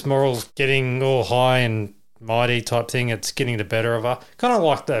Emma's morals getting all high and mighty type thing. It's getting the better of her. Kind of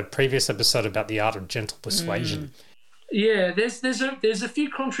like the previous episode about the art of gentle persuasion. Yeah, there's a few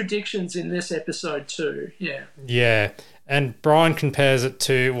contradictions in this episode too. Yeah. Yeah. And Brian compares it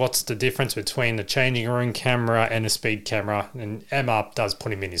to what's the difference between a changing room camera and a speed camera. And Emma does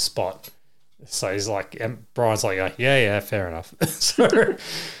put him in his spot. So he's like, Brian's like, yeah, fair enough. But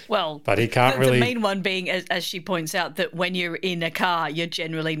he can't really. The main one being, as she points out, that when you're in a car, you're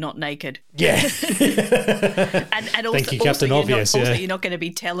generally not naked. Yeah. and also, thank you, Captain Obvious. Also, you're not going to be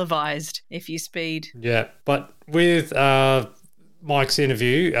televised if you speed. Yeah, but with Mike's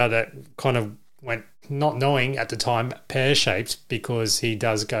interview, that kind of went, not knowing at the time, pear-shaped, because he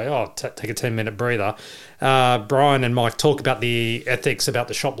does go, take a 10-minute breather. Brian and Mike talk about the ethics about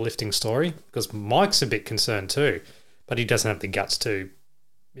the shoplifting story, because Mike's a bit concerned too, but he doesn't have the guts to,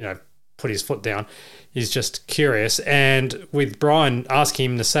 put his foot down. He's just curious. And with Brian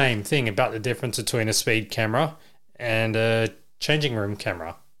asking him the same thing about the difference between a speed camera and a changing room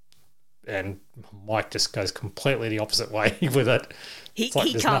camera. And Mike just goes completely the opposite way with it. He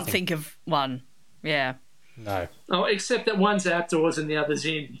can't think of one. Yeah. No. Oh, except that one's outdoors and the other's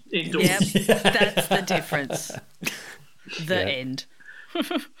indoors. Yep, that's the difference. End.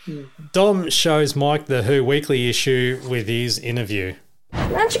 Dom shows Mike the Who Weekly issue with his interview.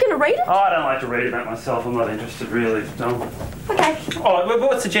 Aren't you going to read it? Oh, I don't like to read about myself. I'm not interested, really. Dom. Okay. Oh, but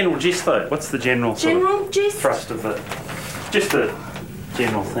what's the general gist, though? What's the general gist? Thrust of just the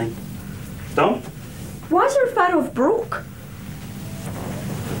general thing? Dom? Why is there a photo of Brooke?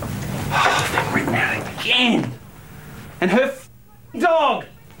 Oh, they've written out again. And her dog.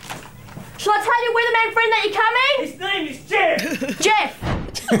 Shall I tell you, weatherman friend, that you're coming? His name is Jeff. Jeff.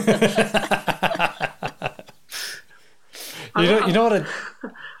 You know what?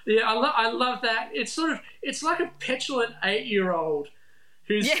 I love that. It's like a petulant 8-year-old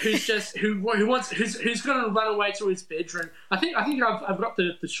who's going to run away to his bedroom. I think I've got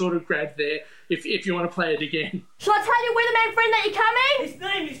the shorter grab there. If you want to play it again. Shall I tell you, weatherman friend, that you're coming? His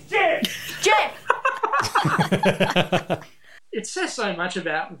name is Jeff. Jeff. It says so much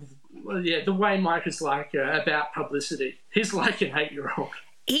about the way Mike is like about publicity. He's like an 8-year-old.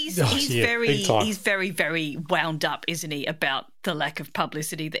 He's very, very wound up, isn't he, about the lack of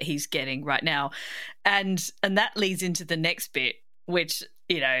publicity that he's getting right now. And that leads into the next bit, which,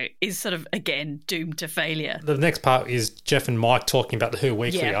 is sort of, again, doomed to failure. The next part is Jeff and Mike talking about the Who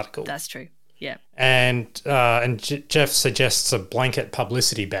Weekly article. That's true. Yeah. And Jeff suggests a blanket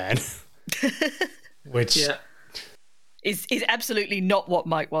publicity ban, which is absolutely not what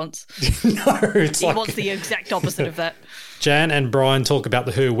Mike wants. No, he wants the exact opposite of that. Jan and Brian talk about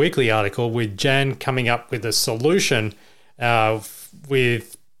the Who Weekly article, with Jan coming up with a solution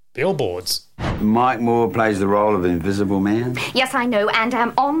with billboards. Mike Moore plays the role of Invisible Man. Yes, I know, and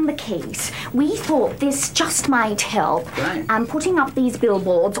on the case, we thought this just might help. Right. Putting up these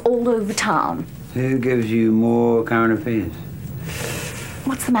billboards all over town. Who gives you more current affairs?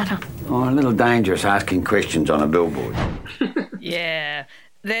 What's the matter? Oh, a little dangerous asking questions on a billboard. Yeah.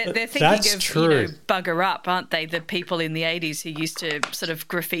 They're thinking That's of, true. Bugger Up, aren't they? The people in the 80s who used to sort of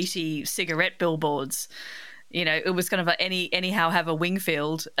graffiti cigarette billboards. You know, it was kind of like anyhow have a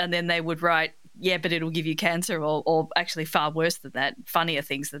Wingfield, and then they would write, yeah, but it'll give you cancer, or actually far worse than that, funnier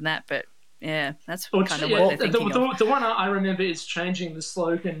things than that. But yeah, that's kind of what they're thinking of. The one I remember is changing the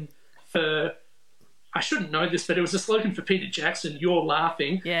slogan for, I shouldn't know this, but it was a slogan for Peter Jackson, "You're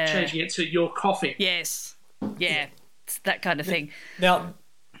laughing," changing it to "You're coughing." Yes. Yeah, it's that kind of thing. Now,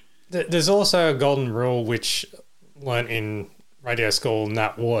 there's also a golden rule which learnt in radio school, and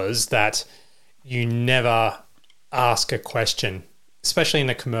that was that you never ask a question, especially in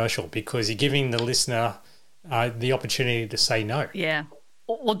a commercial, because you're giving the listener the opportunity to say no. Yeah.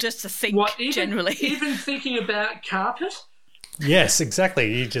 Or just to think generally. Even thinking about carpet? Yes,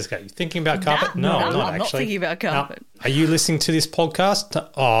 exactly. You just go, you thinking about carpet? No, I'm not actually. Thinking about carpet. Are you listening to this podcast?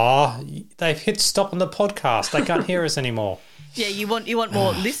 Oh, they've hit stop on the podcast. They can't hear us anymore. Yeah, you want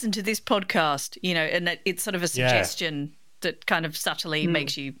more, listen to this podcast, you know, and it's sort of a suggestion that kind of subtly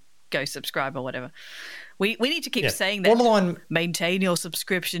makes you go subscribe or whatever. We need to keep saying that. Maintain your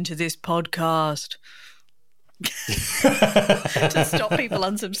subscription to this podcast. To stop people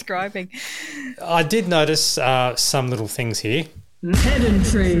unsubscribing. I did notice some little things here.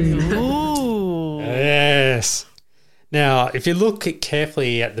 Pedantry. Ooh. Yes. Now, if you look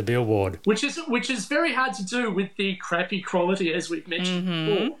carefully at the billboard, which is very hard to do with the crappy quality, as we've mentioned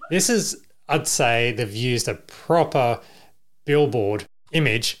before. This is, I'd say, they've used a proper billboard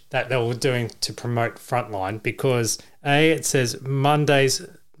image that they were doing to promote Frontline, because it says Monday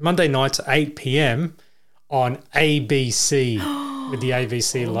nights 8 p.m. on ABC with the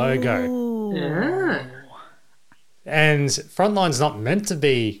ABC logo. Yeah. And Frontline's not meant to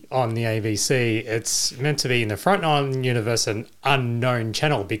be on the ABC. It's meant to be in the Frontline universe, an unknown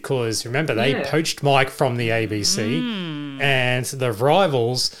channel, because remember, they poached Mike from the ABC and the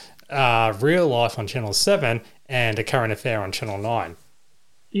rivals are Real Life on Channel 7 and A Current Affair on Channel 9.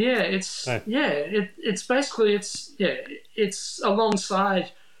 Yeah, it's basically it's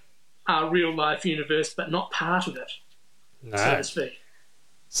alongside our Real Life universe, but not part of it, so to speak.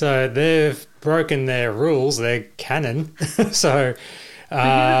 So they've broken their rules, their canon. So the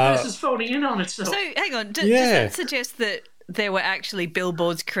universe is folding in on itself. So hang on, does that suggest that there were actually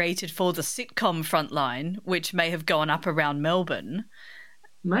billboards created for the sitcom Frontline, which may have gone up around Melbourne?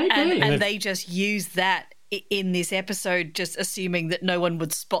 Maybe. And they just used that in this episode, just assuming that no one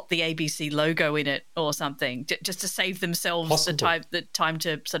would spot the ABC logo in it or something, just to save themselves the time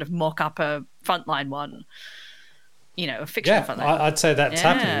to sort of mock up a Frontline one. You know, a fictional Frontline. I'd say that's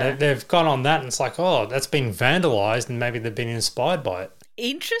happened. They've gone on that and it's like, oh, that's been vandalised, and maybe they've been inspired by it.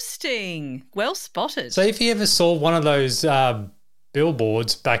 Interesting. Well spotted. So if you ever saw one of those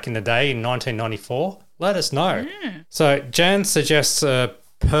billboards back in the day in 1994, let us know. So Jan suggests a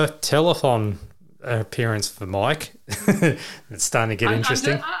Perth telethon appearance for Mike. It's starting to get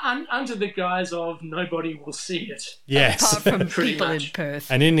interesting. Under the guise of nobody will see it. Yes. Apart from people in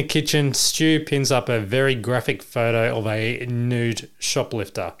Perth. And in the kitchen, Stu pins up a very graphic photo of a nude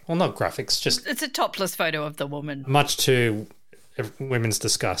shoplifter. Well, not graphics, just... It's a topless photo of the woman. Much to women's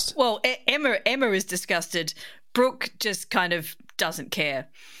disgust. Well, Emma is disgusted. Brooke just kind of doesn't care.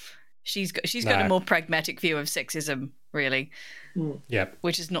 She's got a more pragmatic view of sexism, really. Yep.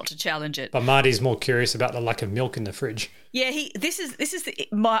 Which is not to challenge it. But Marty's more curious about the lack of milk in the fridge. Yeah, this is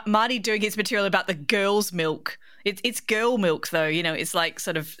Marty doing his material about the girl's milk. It's girl milk though, you know. It's like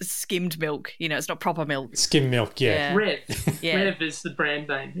sort of skimmed milk. You know, it's not proper milk. Skim milk, yeah. Rev. Rev is the brand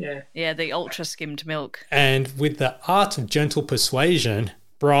name. Yeah. Yeah, the ultra skimmed milk. And with the art of gentle persuasion,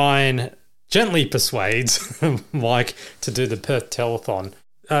 Brian gently persuades Mike to do the Perth telethon.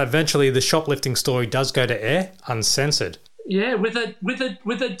 Eventually, the shoplifting story does go to air, uncensored. Yeah, with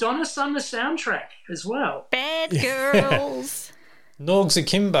a Donna Summer soundtrack as well. Bad girls. Norgs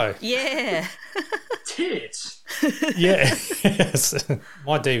akimbo. Yeah. Tits. Yeah. Yes.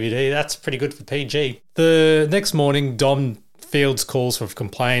 My DVD, that's pretty good for PG. The next morning, Dom fields calls for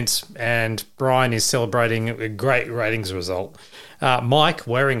complaints and Brian is celebrating a great ratings result. Mike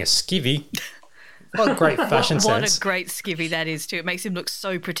wearing a skivvy. What a great fashion sense. What a great skivvy that is too. It makes him look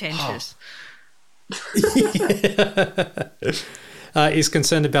so pretentious. Is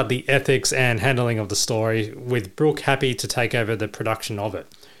concerned about the ethics and handling of the story, with Brooke happy to take over the production of it.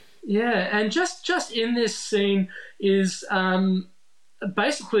 Yeah, and just in this scene is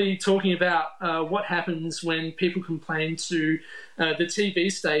basically talking about what happens when people complain to the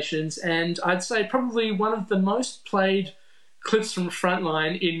TV stations, and I'd say probably one of the most played clips from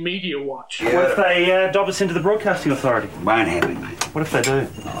Frontline in Media Watch. What if they dob us into the Broadcasting Authority? Won't happen, mate. What if they do?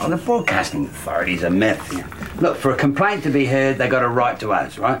 Oh, the Broadcasting Authority's a myth. You know. Look, for a complaint to be heard, they got a right to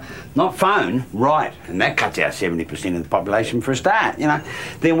us, right? Not phone, right. And that cuts out 70% of the population for a start, you know.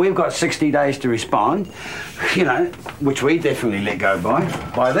 Then we've got 60 days to respond, you know, which we definitely let go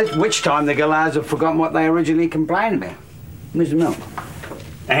by this, which time the galahs have forgotten what they originally complained about. Mr. Milk.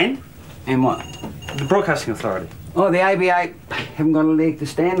 And? And what? The Broadcasting Authority. Oh, the ABA haven't got a leg to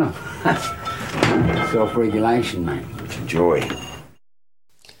stand on. Self-regulation, mate. It's a joy.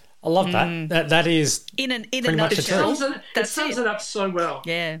 I love that. That is in a much the nutshell. truth. It sums it up so well.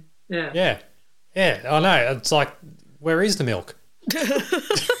 Yeah. Yeah. I know. It's like, where is the milk? You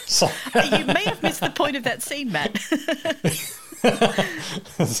may have missed the point of that scene, Matt.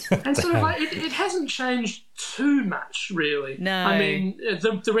 And sort of like it hasn't changed too much, really. No. I mean,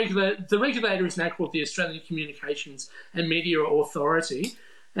 the regulator is now called the Australian Communications and Media Authority,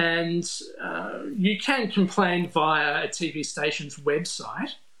 and you can complain via a TV station's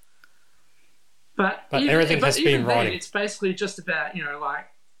website. But everything has to be in writing. It's basically just about, you know, like,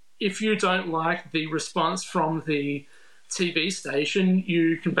 if you don't like the response from the TV station,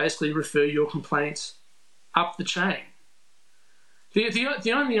 you can basically refer your complaints up the chain.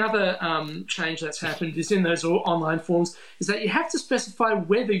 The only other change that's happened is in those online forms is that you have to specify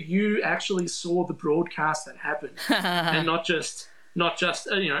whether you actually saw the broadcast that happened and not just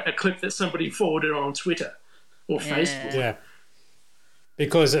you know, a clip that somebody forwarded on Twitter or Facebook. Yeah,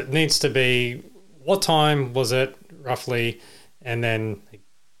 because it needs to be, what time was it roughly, and then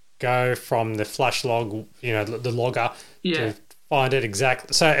go from the flash log, you know, the logger, to find it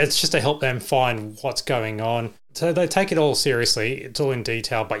exactly. So it's just to help them find what's going on. So they take it all seriously. It's all in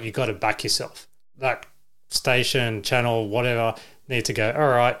detail, but you got to back yourself. That station, channel, whatever, need to go, all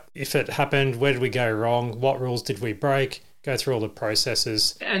right, if it happened, where did we go wrong? What rules did we break? Go through all the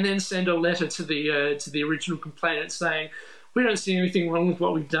processes. And then send a letter to the original complainant saying, we don't see anything wrong with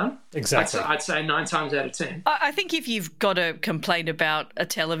what we've done. Exactly. I'd say 9 times out of 10. I think if you've got a complaint about a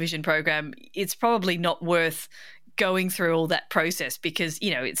television program, it's probably not worth going through all that process because,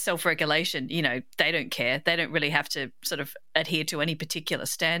 you know, it's self-regulation. You know, they don't care. They don't really have to sort of adhere to any particular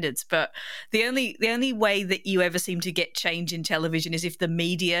standards. But the only way that you ever seem to get change in television is if the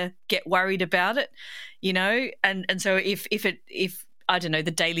media get worried about it, you know. And so if I don't know,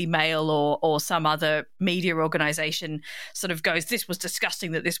 the Daily Mail or some other media organisation sort of goes, this was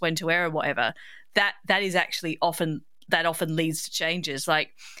disgusting that this went to air or whatever, that is actually often leads to changes. Like,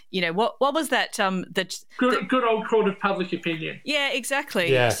 you know, what was that? Good old court of public opinion. Yeah, exactly.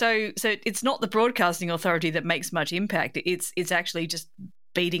 Yeah. So it's not the Broadcasting Authority that makes much impact. It's actually just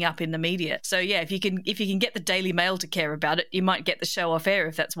beating up in the media. So yeah, if you can get the Daily Mail to care about it, you might get the show off air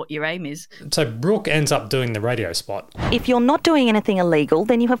if that's what your aim is. So Brooke ends up doing the radio spot. If you're not doing anything illegal,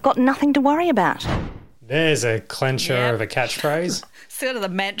 then you have got nothing to worry about. There's a clencher of a catchphrase. Sort of the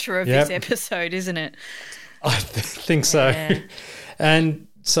mantra of this episode, isn't it? I think so. Yeah. And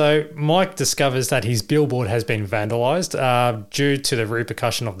so Mike discovers that his billboard has been vandalised due to the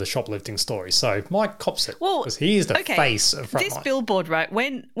repercussion of the shoplifting story. So Mike cops it because he is the face of Frontline. This billboard, right,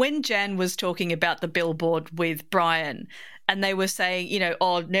 when Jan was talking about the billboard with Brian and they were saying, you know,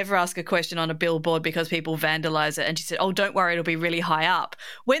 oh, never ask a question on a billboard because people vandalise it. And she said, oh, don't worry, it'll be really high up.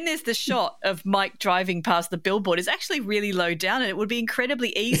 When there's the shot of Mike driving past the billboard, it's actually really low down and it would be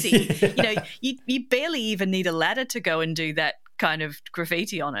incredibly easy. You know, you barely even need a ladder to go and do that kind of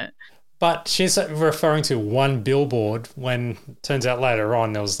graffiti on it. But she's referring to one billboard when it turns out later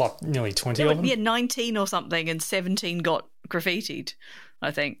on there was like nearly 20 of them. Yeah, 19 or something and 17 got graffitied,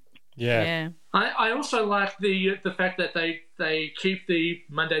 I think. Yeah. I also like the fact that they keep the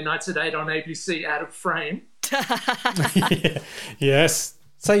Monday nights at 8 on ABC out of frame. Yes.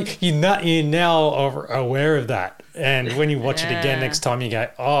 So you're now aware of that. And when you watch it again next time, you go,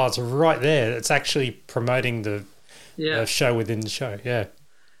 oh, it's right there. It's actually promoting the show within the show. Yeah.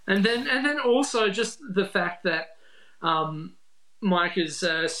 And then also just the fact that Mike is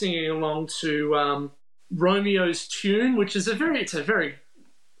singing along to Romeo's tune, which is a very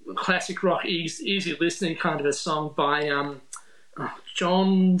classic rock, easy listening kind of a song by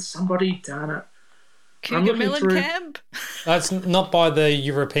John somebody, darn it. Cougar Mellencamp? That's not by the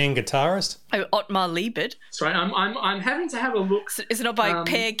European guitarist. Oh, Ottmar Liebert. Sorry, I'm having to have a look. Is it not by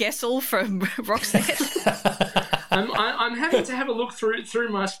Per Gessel from Roxette? I'm having to have a look through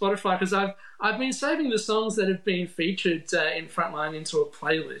my Spotify because I've been saving the songs that have been featured in Frontline into a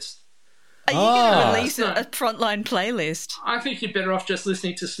playlist. Are you going to release a Frontline playlist? I think you're better off just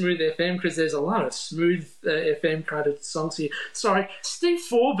listening to Smooth FM because there's a lot of Smooth FM kind of songs here. Sorry, Steve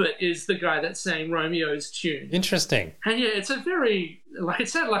Forbett is the guy that sang Romeo's tune. Interesting. And yeah, it's a very, it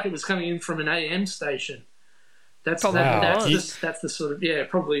sounded like it was coming in from an AM station. That's the sort of,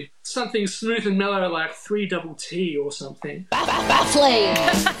 probably something smooth and mellow like 3TT or something. Baffling.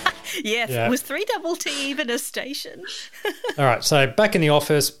 Yeah, was 3TT even a station? All right, so back in the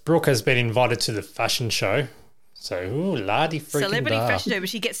office, Brooke has been invited to the fashion show. So, lardy freaking Celebrity fashion show, but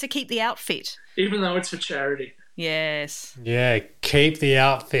she gets to keep the outfit. Even though it's for charity. Yes. Yeah, keep the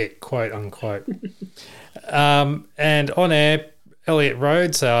outfit, quote unquote. And on air, Elliot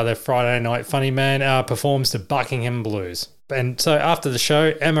Rhodes, the Friday Night Funny Man, performs the Buckingham Blues. And so after the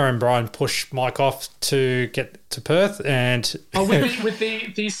show, Emma and Brian push Mike off to get to Perth and... with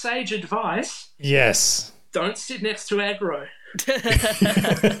the sage advice... Yes. Don't sit next to aggro.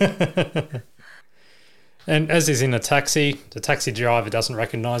 And as he's in a taxi, the taxi driver doesn't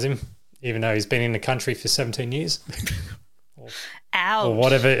recognise him, even though he's been in the country for 17 years. Ouch. Or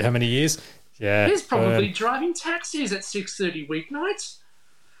whatever, how many years. Yeah. He's probably driving taxis at 6:30 weeknights.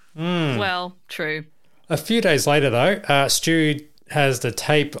 Well, true. A few days later, though, Stu has the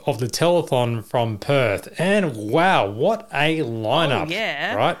tape of the telethon from Perth, and wow, what a lineup! Oh,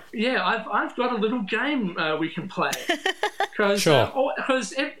 yeah, right? Yeah, I've got a little game we can play because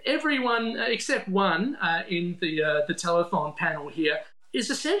everyone except one in the telethon panel here is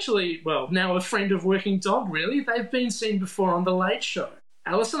essentially now a friend of Working Dog. Really, they've been seen before on the Late Show.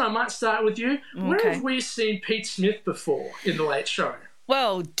 Alison, I might start with you. Okay. Where have we seen Pete Smith before in the Late Show?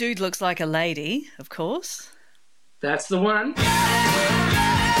 Well, dude looks like a lady, of course. That's the one.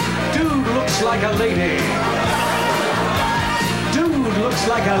 Dude looks like a lady. Dude looks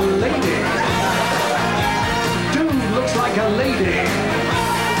like a lady. Dude looks like a lady.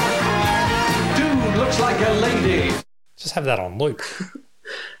 Dude looks like a lady. Just have that on loop.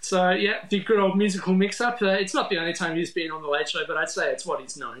 So, yeah, the good old musical mix-up. It's not the only time he's been on The Late Show, but I'd say it's what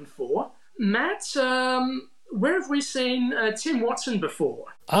he's known for. Matt, where have we seen Tim Watson before?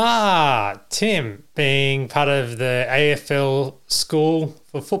 Tim being part of the AFL school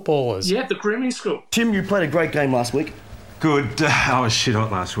for footballers. Yeah, the grooming school. Tim, you played a great game last week. Good. I was shit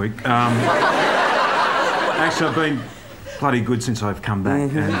hot last week. Actually, I've been bloody good since I've come back,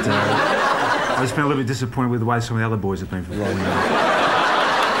 and I've just been a little bit disappointed with the way some of the other boys have been performing.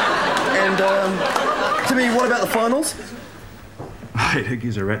 And, Timmy, what about the finals? Mate, who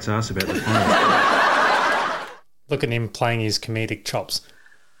gives a rat's ass about the finals? Look at him playing his comedic chops.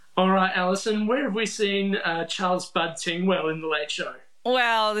 All right, Alison, where have we seen Charles Bud Tingwell in The Late Show?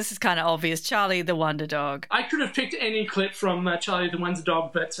 Well, this is kind of obvious. Charlie the Wonder Dog. I could have picked any clip from Charlie the Wonder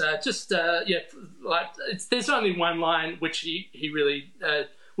Dog, but there's only one line which we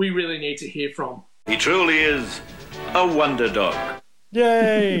really need to hear from. He truly is a wonder dog.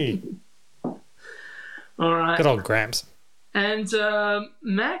 Yay! All right. Good old Gramps. And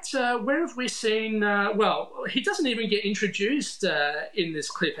Matt, where have we seen... he doesn't even get introduced in this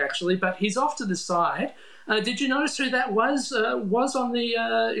clip, actually, but he's off to the side. Did you notice who that was? Was on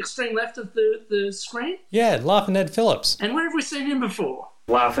the extreme left of the screen? Yeah, Laughing Ed Phillips. And where have we seen him before?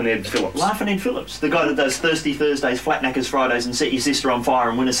 Laughing Ed Phillips. Laughing Ed Phillips, the guy that does Thirsty Thursdays, Flatknackers Fridays, and Set Your Sister on Fire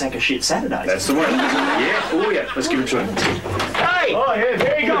and Win a Sack of Shit Saturdays. That's the one. Yeah. Oh, yeah. Let's give it to him. Hey! Oh, yeah,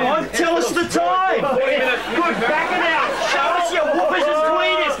 there you go. Come on, tell us the time. Good backing out. Show us your whoopers and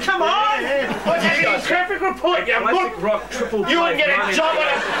tweeters. Come on. What's that traffic report? You wouldn't get a job on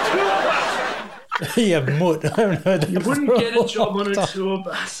a tour bus. Yeah, mutt. I haven't heard that. You wouldn't get a job on a tour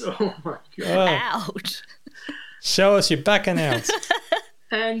bus. Oh, my God. Ouch. Show us your backing out.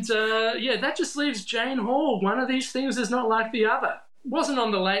 And, that just leaves Jane Hall. One of these things is not like the other. Wasn't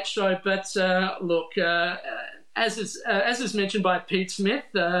on The Late Show, but as is mentioned by Pete Smith,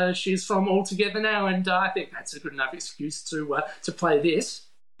 she's from All Together Now, and I think that's a good enough excuse to play this.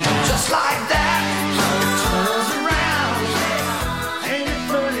 Just like that, turns around. Ain't it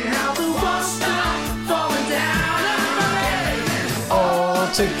funny how the walls stop falling down? All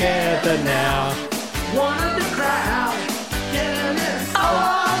together now. One of the crowd, getting it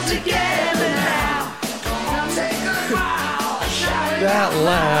all together now. Gonna take a while, shout it Out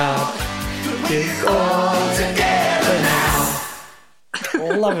loud. We're all together now.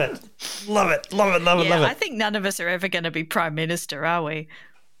 Love it. Love it. Love it. Love it. Yeah, Love it. I think none of us are ever going to be Prime Minister, are we?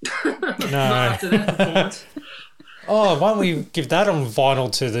 No. After that performance. Oh, why don't we give that on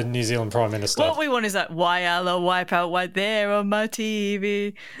vinyl to the New Zealand Prime Minister? What we want is that Waiala Wipeout right there on my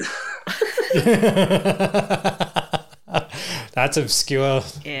TV. That's obscure.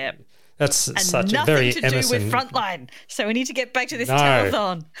 Yeah. That's such a very nothing to Emerson. do with Frontline. So we need to get back to this No.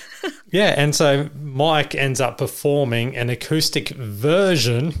 telethon. Yeah, and so Mike ends up performing an acoustic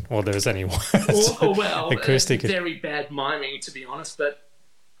version. Well, there's only one. acoustic. Very bad miming, to be honest, but,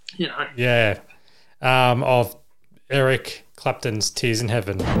 you know. Yeah, of Eric Clapton's "Tears in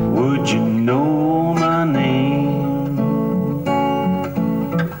Heaven." Would you know my name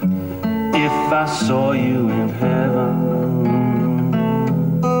if I saw you in heaven?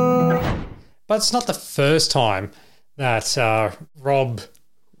 But it's not the first time that Rob,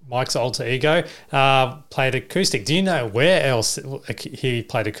 Mike's alter ego, played acoustic. Do you know where else he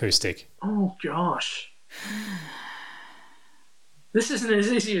played acoustic? Oh, gosh. This isn't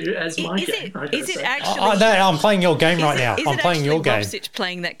as easy as my game. Is it actually? No, I'm playing your game right now. I'm playing your game. Rob Stitch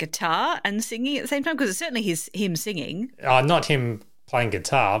playing that guitar and singing at the same time? Because it's certainly him singing. Not him playing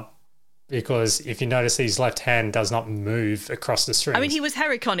guitar, because if you notice, his left hand does not move across the strings. I mean, he was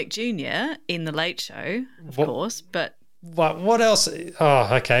Harry Connick Jr. in The Late Show, of course, but... What else?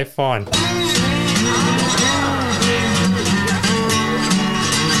 Oh, okay, fine.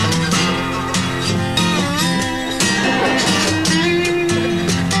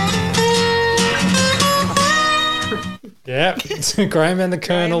 Yeah, Graham and the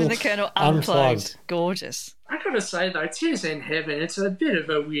Colonel. Unplugged. Gorgeous. I gotta say though, Tears in Heaven, it's a bit of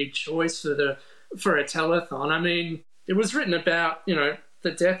a weird choice for a telethon. I mean, it was written about, you know,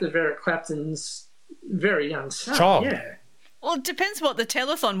 the death of Eric Clapton's very young son. Child. Yeah. Well, it depends what the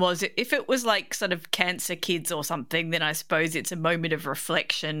telethon was. If it was like sort of cancer kids or something, then I suppose it's a moment of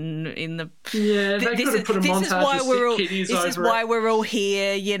reflection in the... Yeah, they could have put a montage of sick kiddies over it. This is why we're all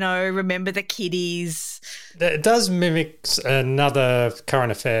here, you know, remember the kiddies. It does mimic another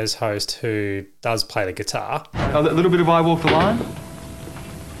current affairs host who does play the guitar. A little bit of I Walk the Line.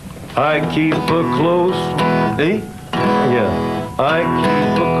 I keep a close... Yeah. I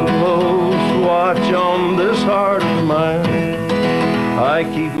keep a close watch on this heart of mine. I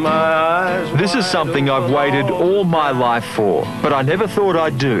keep my eyes... This is something I've waited all my life for, but I never thought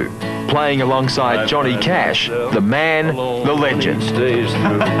I'd do. Playing alongside Johnny Cash, the man, the legend. Stays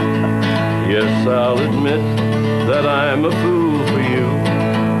through. Yes, I'll admit that I'm a fool for you,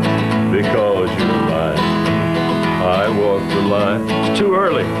 because you're mine. I walk the line. It's too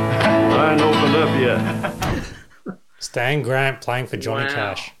early. I ain't opened up yet. Stan Grant playing for Johnny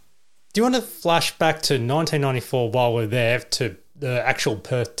Cash. Do you want to flash back to 1994 while we're there to the actual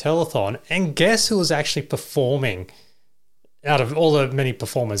Perth Telethon and guess who was actually performing out of all the many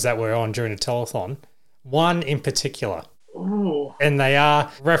performers that were on during the telethon? One in particular. Ooh. And they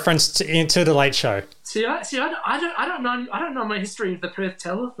are referenced into the Late Show. I don't know my history of the Perth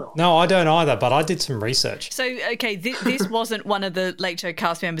Telethon. No, I don't either, but I did some research. So, okay, this wasn't one of the Late Show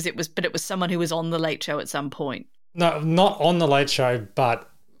cast members, but it was someone who was on the Late Show at some point. No, not on the Late Show, but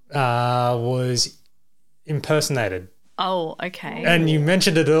was impersonated. Oh, okay. And you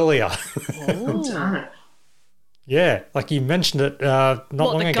mentioned it earlier. Oh, damn it. Yeah, like you mentioned it not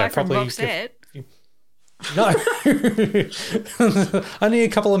long the ago. guy from Probably Roxette? No. Only a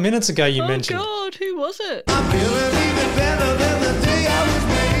couple of minutes ago you mentioned. Oh, God, who was it?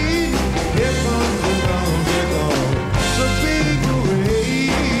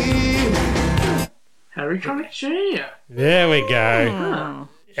 Harry Connick Jr. There we go.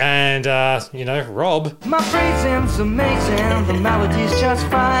 And, Rob. My phrasing's amazing, the melody's just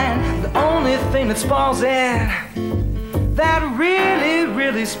fine. The only thing that spoils it, that really,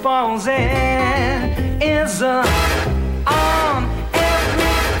 really spoils it, is on every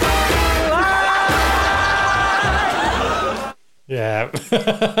line. Yeah.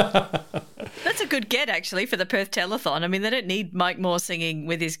 That's a good get, actually, for the Perth Telethon. I mean, they don't need Mike Moore singing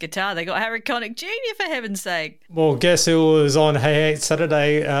with his guitar. They got Harry Connick Jr., for heaven's sake. Well, guess who was on Hey 8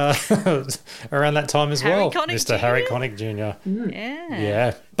 Saturday around that time as well? Mr. Harry Connick Jr. Yeah.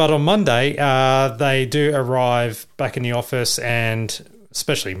 Yeah. But on Monday, they do arrive back in the office, and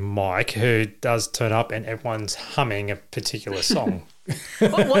especially Mike, who does turn up and everyone's humming a particular song.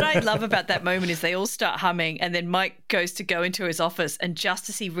 Well, what I love about that moment is they all start humming, and then Mike goes to go into his office, and just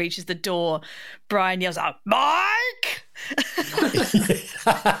as he reaches the door, Brian yells out, "Mike!"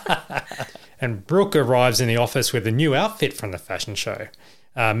 And Brooke arrives in the office with a new outfit from the fashion show.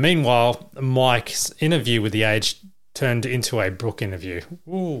 Meanwhile, Mike's interview with The Age turned into a Brooke interview,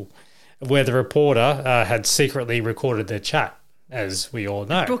 where the reporter had secretly recorded their chat, as we all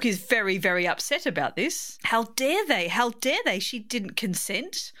know. Brooke is very, very upset about this. How dare they? How dare they? She didn't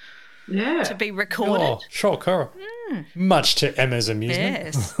consent to be recorded. Oh, shocker. Much to Emma's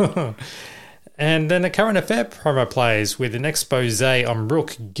amusement. Yes. And then a current affair promo plays with an expose on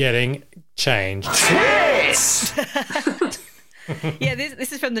Brooke getting changed. Yes! Yeah,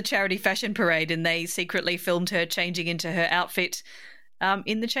 this is from the charity fashion parade, and they secretly filmed her changing into her outfit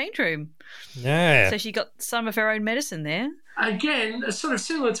in the change room. Yeah. So she got some of her own medicine there. Again, sort of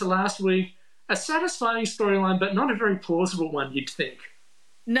similar to last week, a satisfying storyline, but not a very plausible one, you'd think.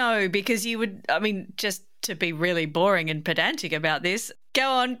 No, because you would, I mean, just to be really boring and pedantic about this, go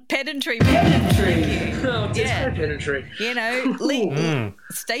on, pedantry. Oh, disco pedantry. You know,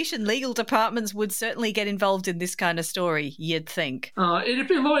 station legal departments would certainly get involved in this kind of story, you'd think. It'd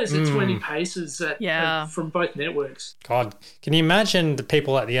be lawyers at 20 paces from both networks. God, can you imagine the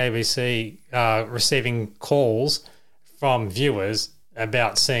people at the ABC receiving calls from viewers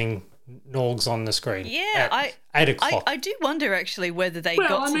about seeing Norgs on the screen? Yeah, at 8 o'clock. I do wonder actually whether they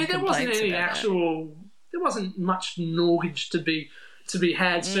got some complaints there wasn't much Norgage to be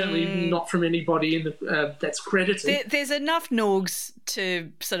had, certainly not from anybody in the that's credited. There's enough Norgs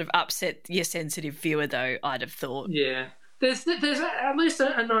to sort of upset your sensitive viewer, though, I'd have thought. Yeah. There's at least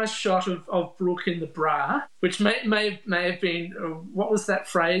a nice shot of Brooke in the bra, which may have been what was that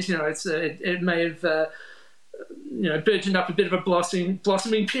phrase? You know, it may have burgeoned up a bit of a blossoming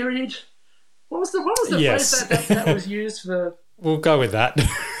period. What was the Yes. phrase that was used for? We'll go with that.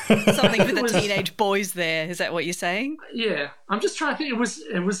 Something for the teenage boys there. Is that what you're saying? Yeah. I'm just trying to think. It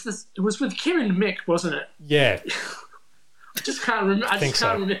was with Kim and Mick, wasn't it? Yeah. I just can't remember. I just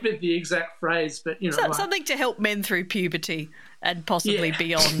can't remember the exact phrase, but you know, something to help men through puberty and possibly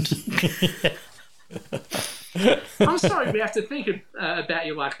beyond. I'm sorry we have to think about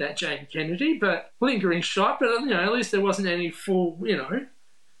you like that, Jane Kennedy, but lingering shot. But you know, at least there wasn't any full,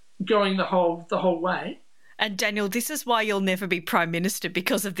 going the whole way. And Daniel, this is why you'll never be Prime Minister,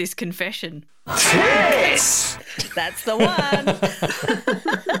 because of this confession. Yes! That's the one.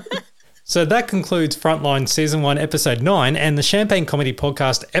 So that concludes Frontline Season 1, Episode 9, and the Champagne Comedy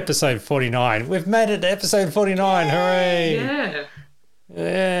Podcast, Episode 49. We've made it to Episode 49. Hooray! Yeah.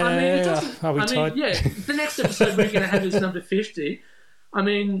 Yeah. I mean, it doesn't. Are we tight? The next episode we're going to have is number 50. I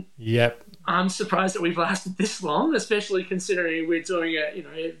mean, yep. I'm surprised that we've lasted this long, especially considering we're doing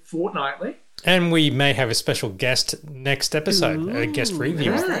it, fortnightly. And we may have a special guest next episode, a guest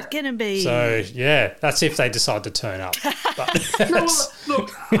review. Who's that going to be? So, yeah, that's if they decide to turn up. But no,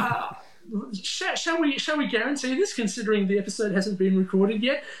 look, shall we guarantee this, considering the episode hasn't been recorded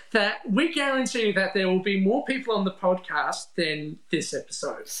yet, that we guarantee that there will be more people on the podcast than this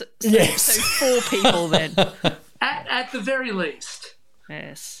episode? Yes. So 4 people then. At the very least.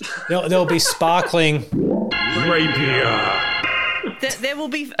 Yes. There'll be sparkling rapier. There will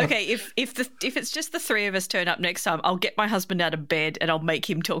be if it's just the 3 of us turn up next time, I'll get my husband out of bed and I'll make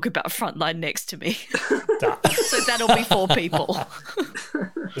him talk about Frontline next to me. So that'll be 4 people.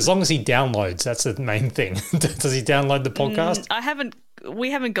 As long as he downloads, that's the main thing. Does he download the podcast? We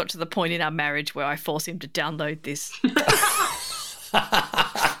haven't got to the point in our marriage where I force him to download this.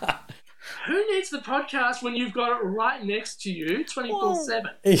 Who needs the podcast when you've got it right next to you 24/7?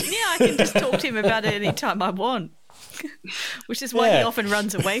 Yeah, I can just talk to him about it anytime I want. Which is why he often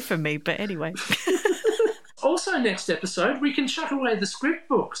runs away from me, but anyway. Also, next episode, we can chuck away the script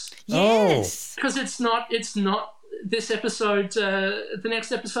books. Yes. Because it's not this episode, the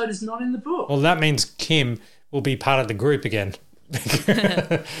next episode is not in the book. Well, that means Kim will be part of the group again.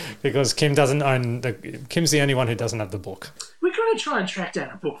 Because Kim doesn't own Kim's the only one who doesn't have the book. We've got to try and track down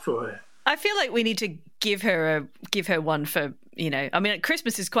a book for her. I feel like we need to give her one for, I mean,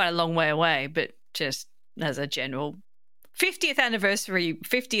 Christmas is quite a long way away, but just as a general 50th anniversary,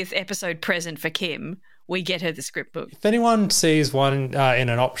 50th episode present for Kim, we get her the script book. If anyone sees one in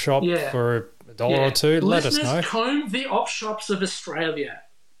an op shop for $1 or $2, let us know. Listeners, comb the op shops of Australia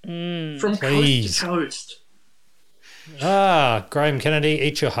from Please. coast to coast. Graham Kennedy,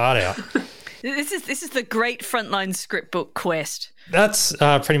 eat your heart out. This is the great Frontline script book quest. That's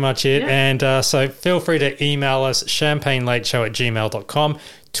pretty much it. Yeah. And so feel free to email us, champagnelateshow@gmail.com,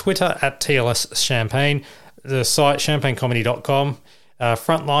 Twitter @TLSchampagne, the site champagnecomedy.com,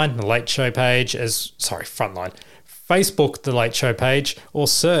 Frontline, the Late Show page, Frontline, Facebook, the Late Show page, or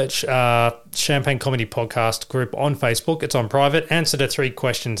search Champagne Comedy Podcast group on Facebook. It's on private. Answer to 3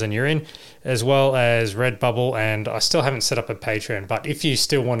 questions and you're in, as well as Redbubble. And I still haven't set up a Patreon, but if you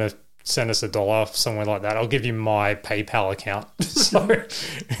still want to send us $1 somewhere like that, I'll give you my PayPal account.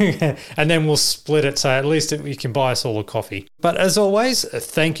 And then we'll split it, so at least you can buy us all a coffee. But as always,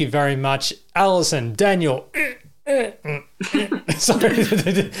 thank you very much, Alison, Daniel. Sorry,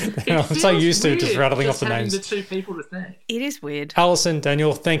 I'm so used to just rattling off the names. The 2 people to thank. It is weird. Alison,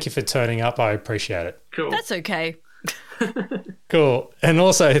 Daniel, thank you for turning up. I appreciate it. Cool. That's okay. Cool. And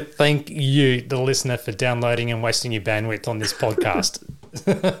also thank you, the listener, for downloading and wasting your bandwidth on this podcast.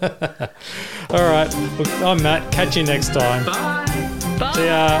 All right. Look, I'm Matt. Catch you next time. Bye.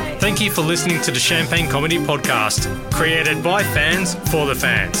 Bye. Thank you for listening to the Champagne Comedy Podcast, created by fans for the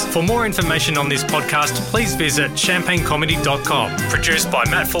fans. For more information on this podcast, please visit champagnecomedy.com. Produced by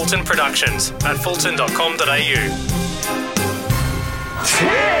Matt Fulton Productions, mattfulton.com.au.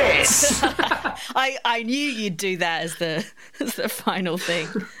 Tits! I knew you'd do that as the final thing.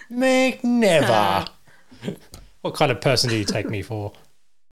 Never. What kind of person do you take me for?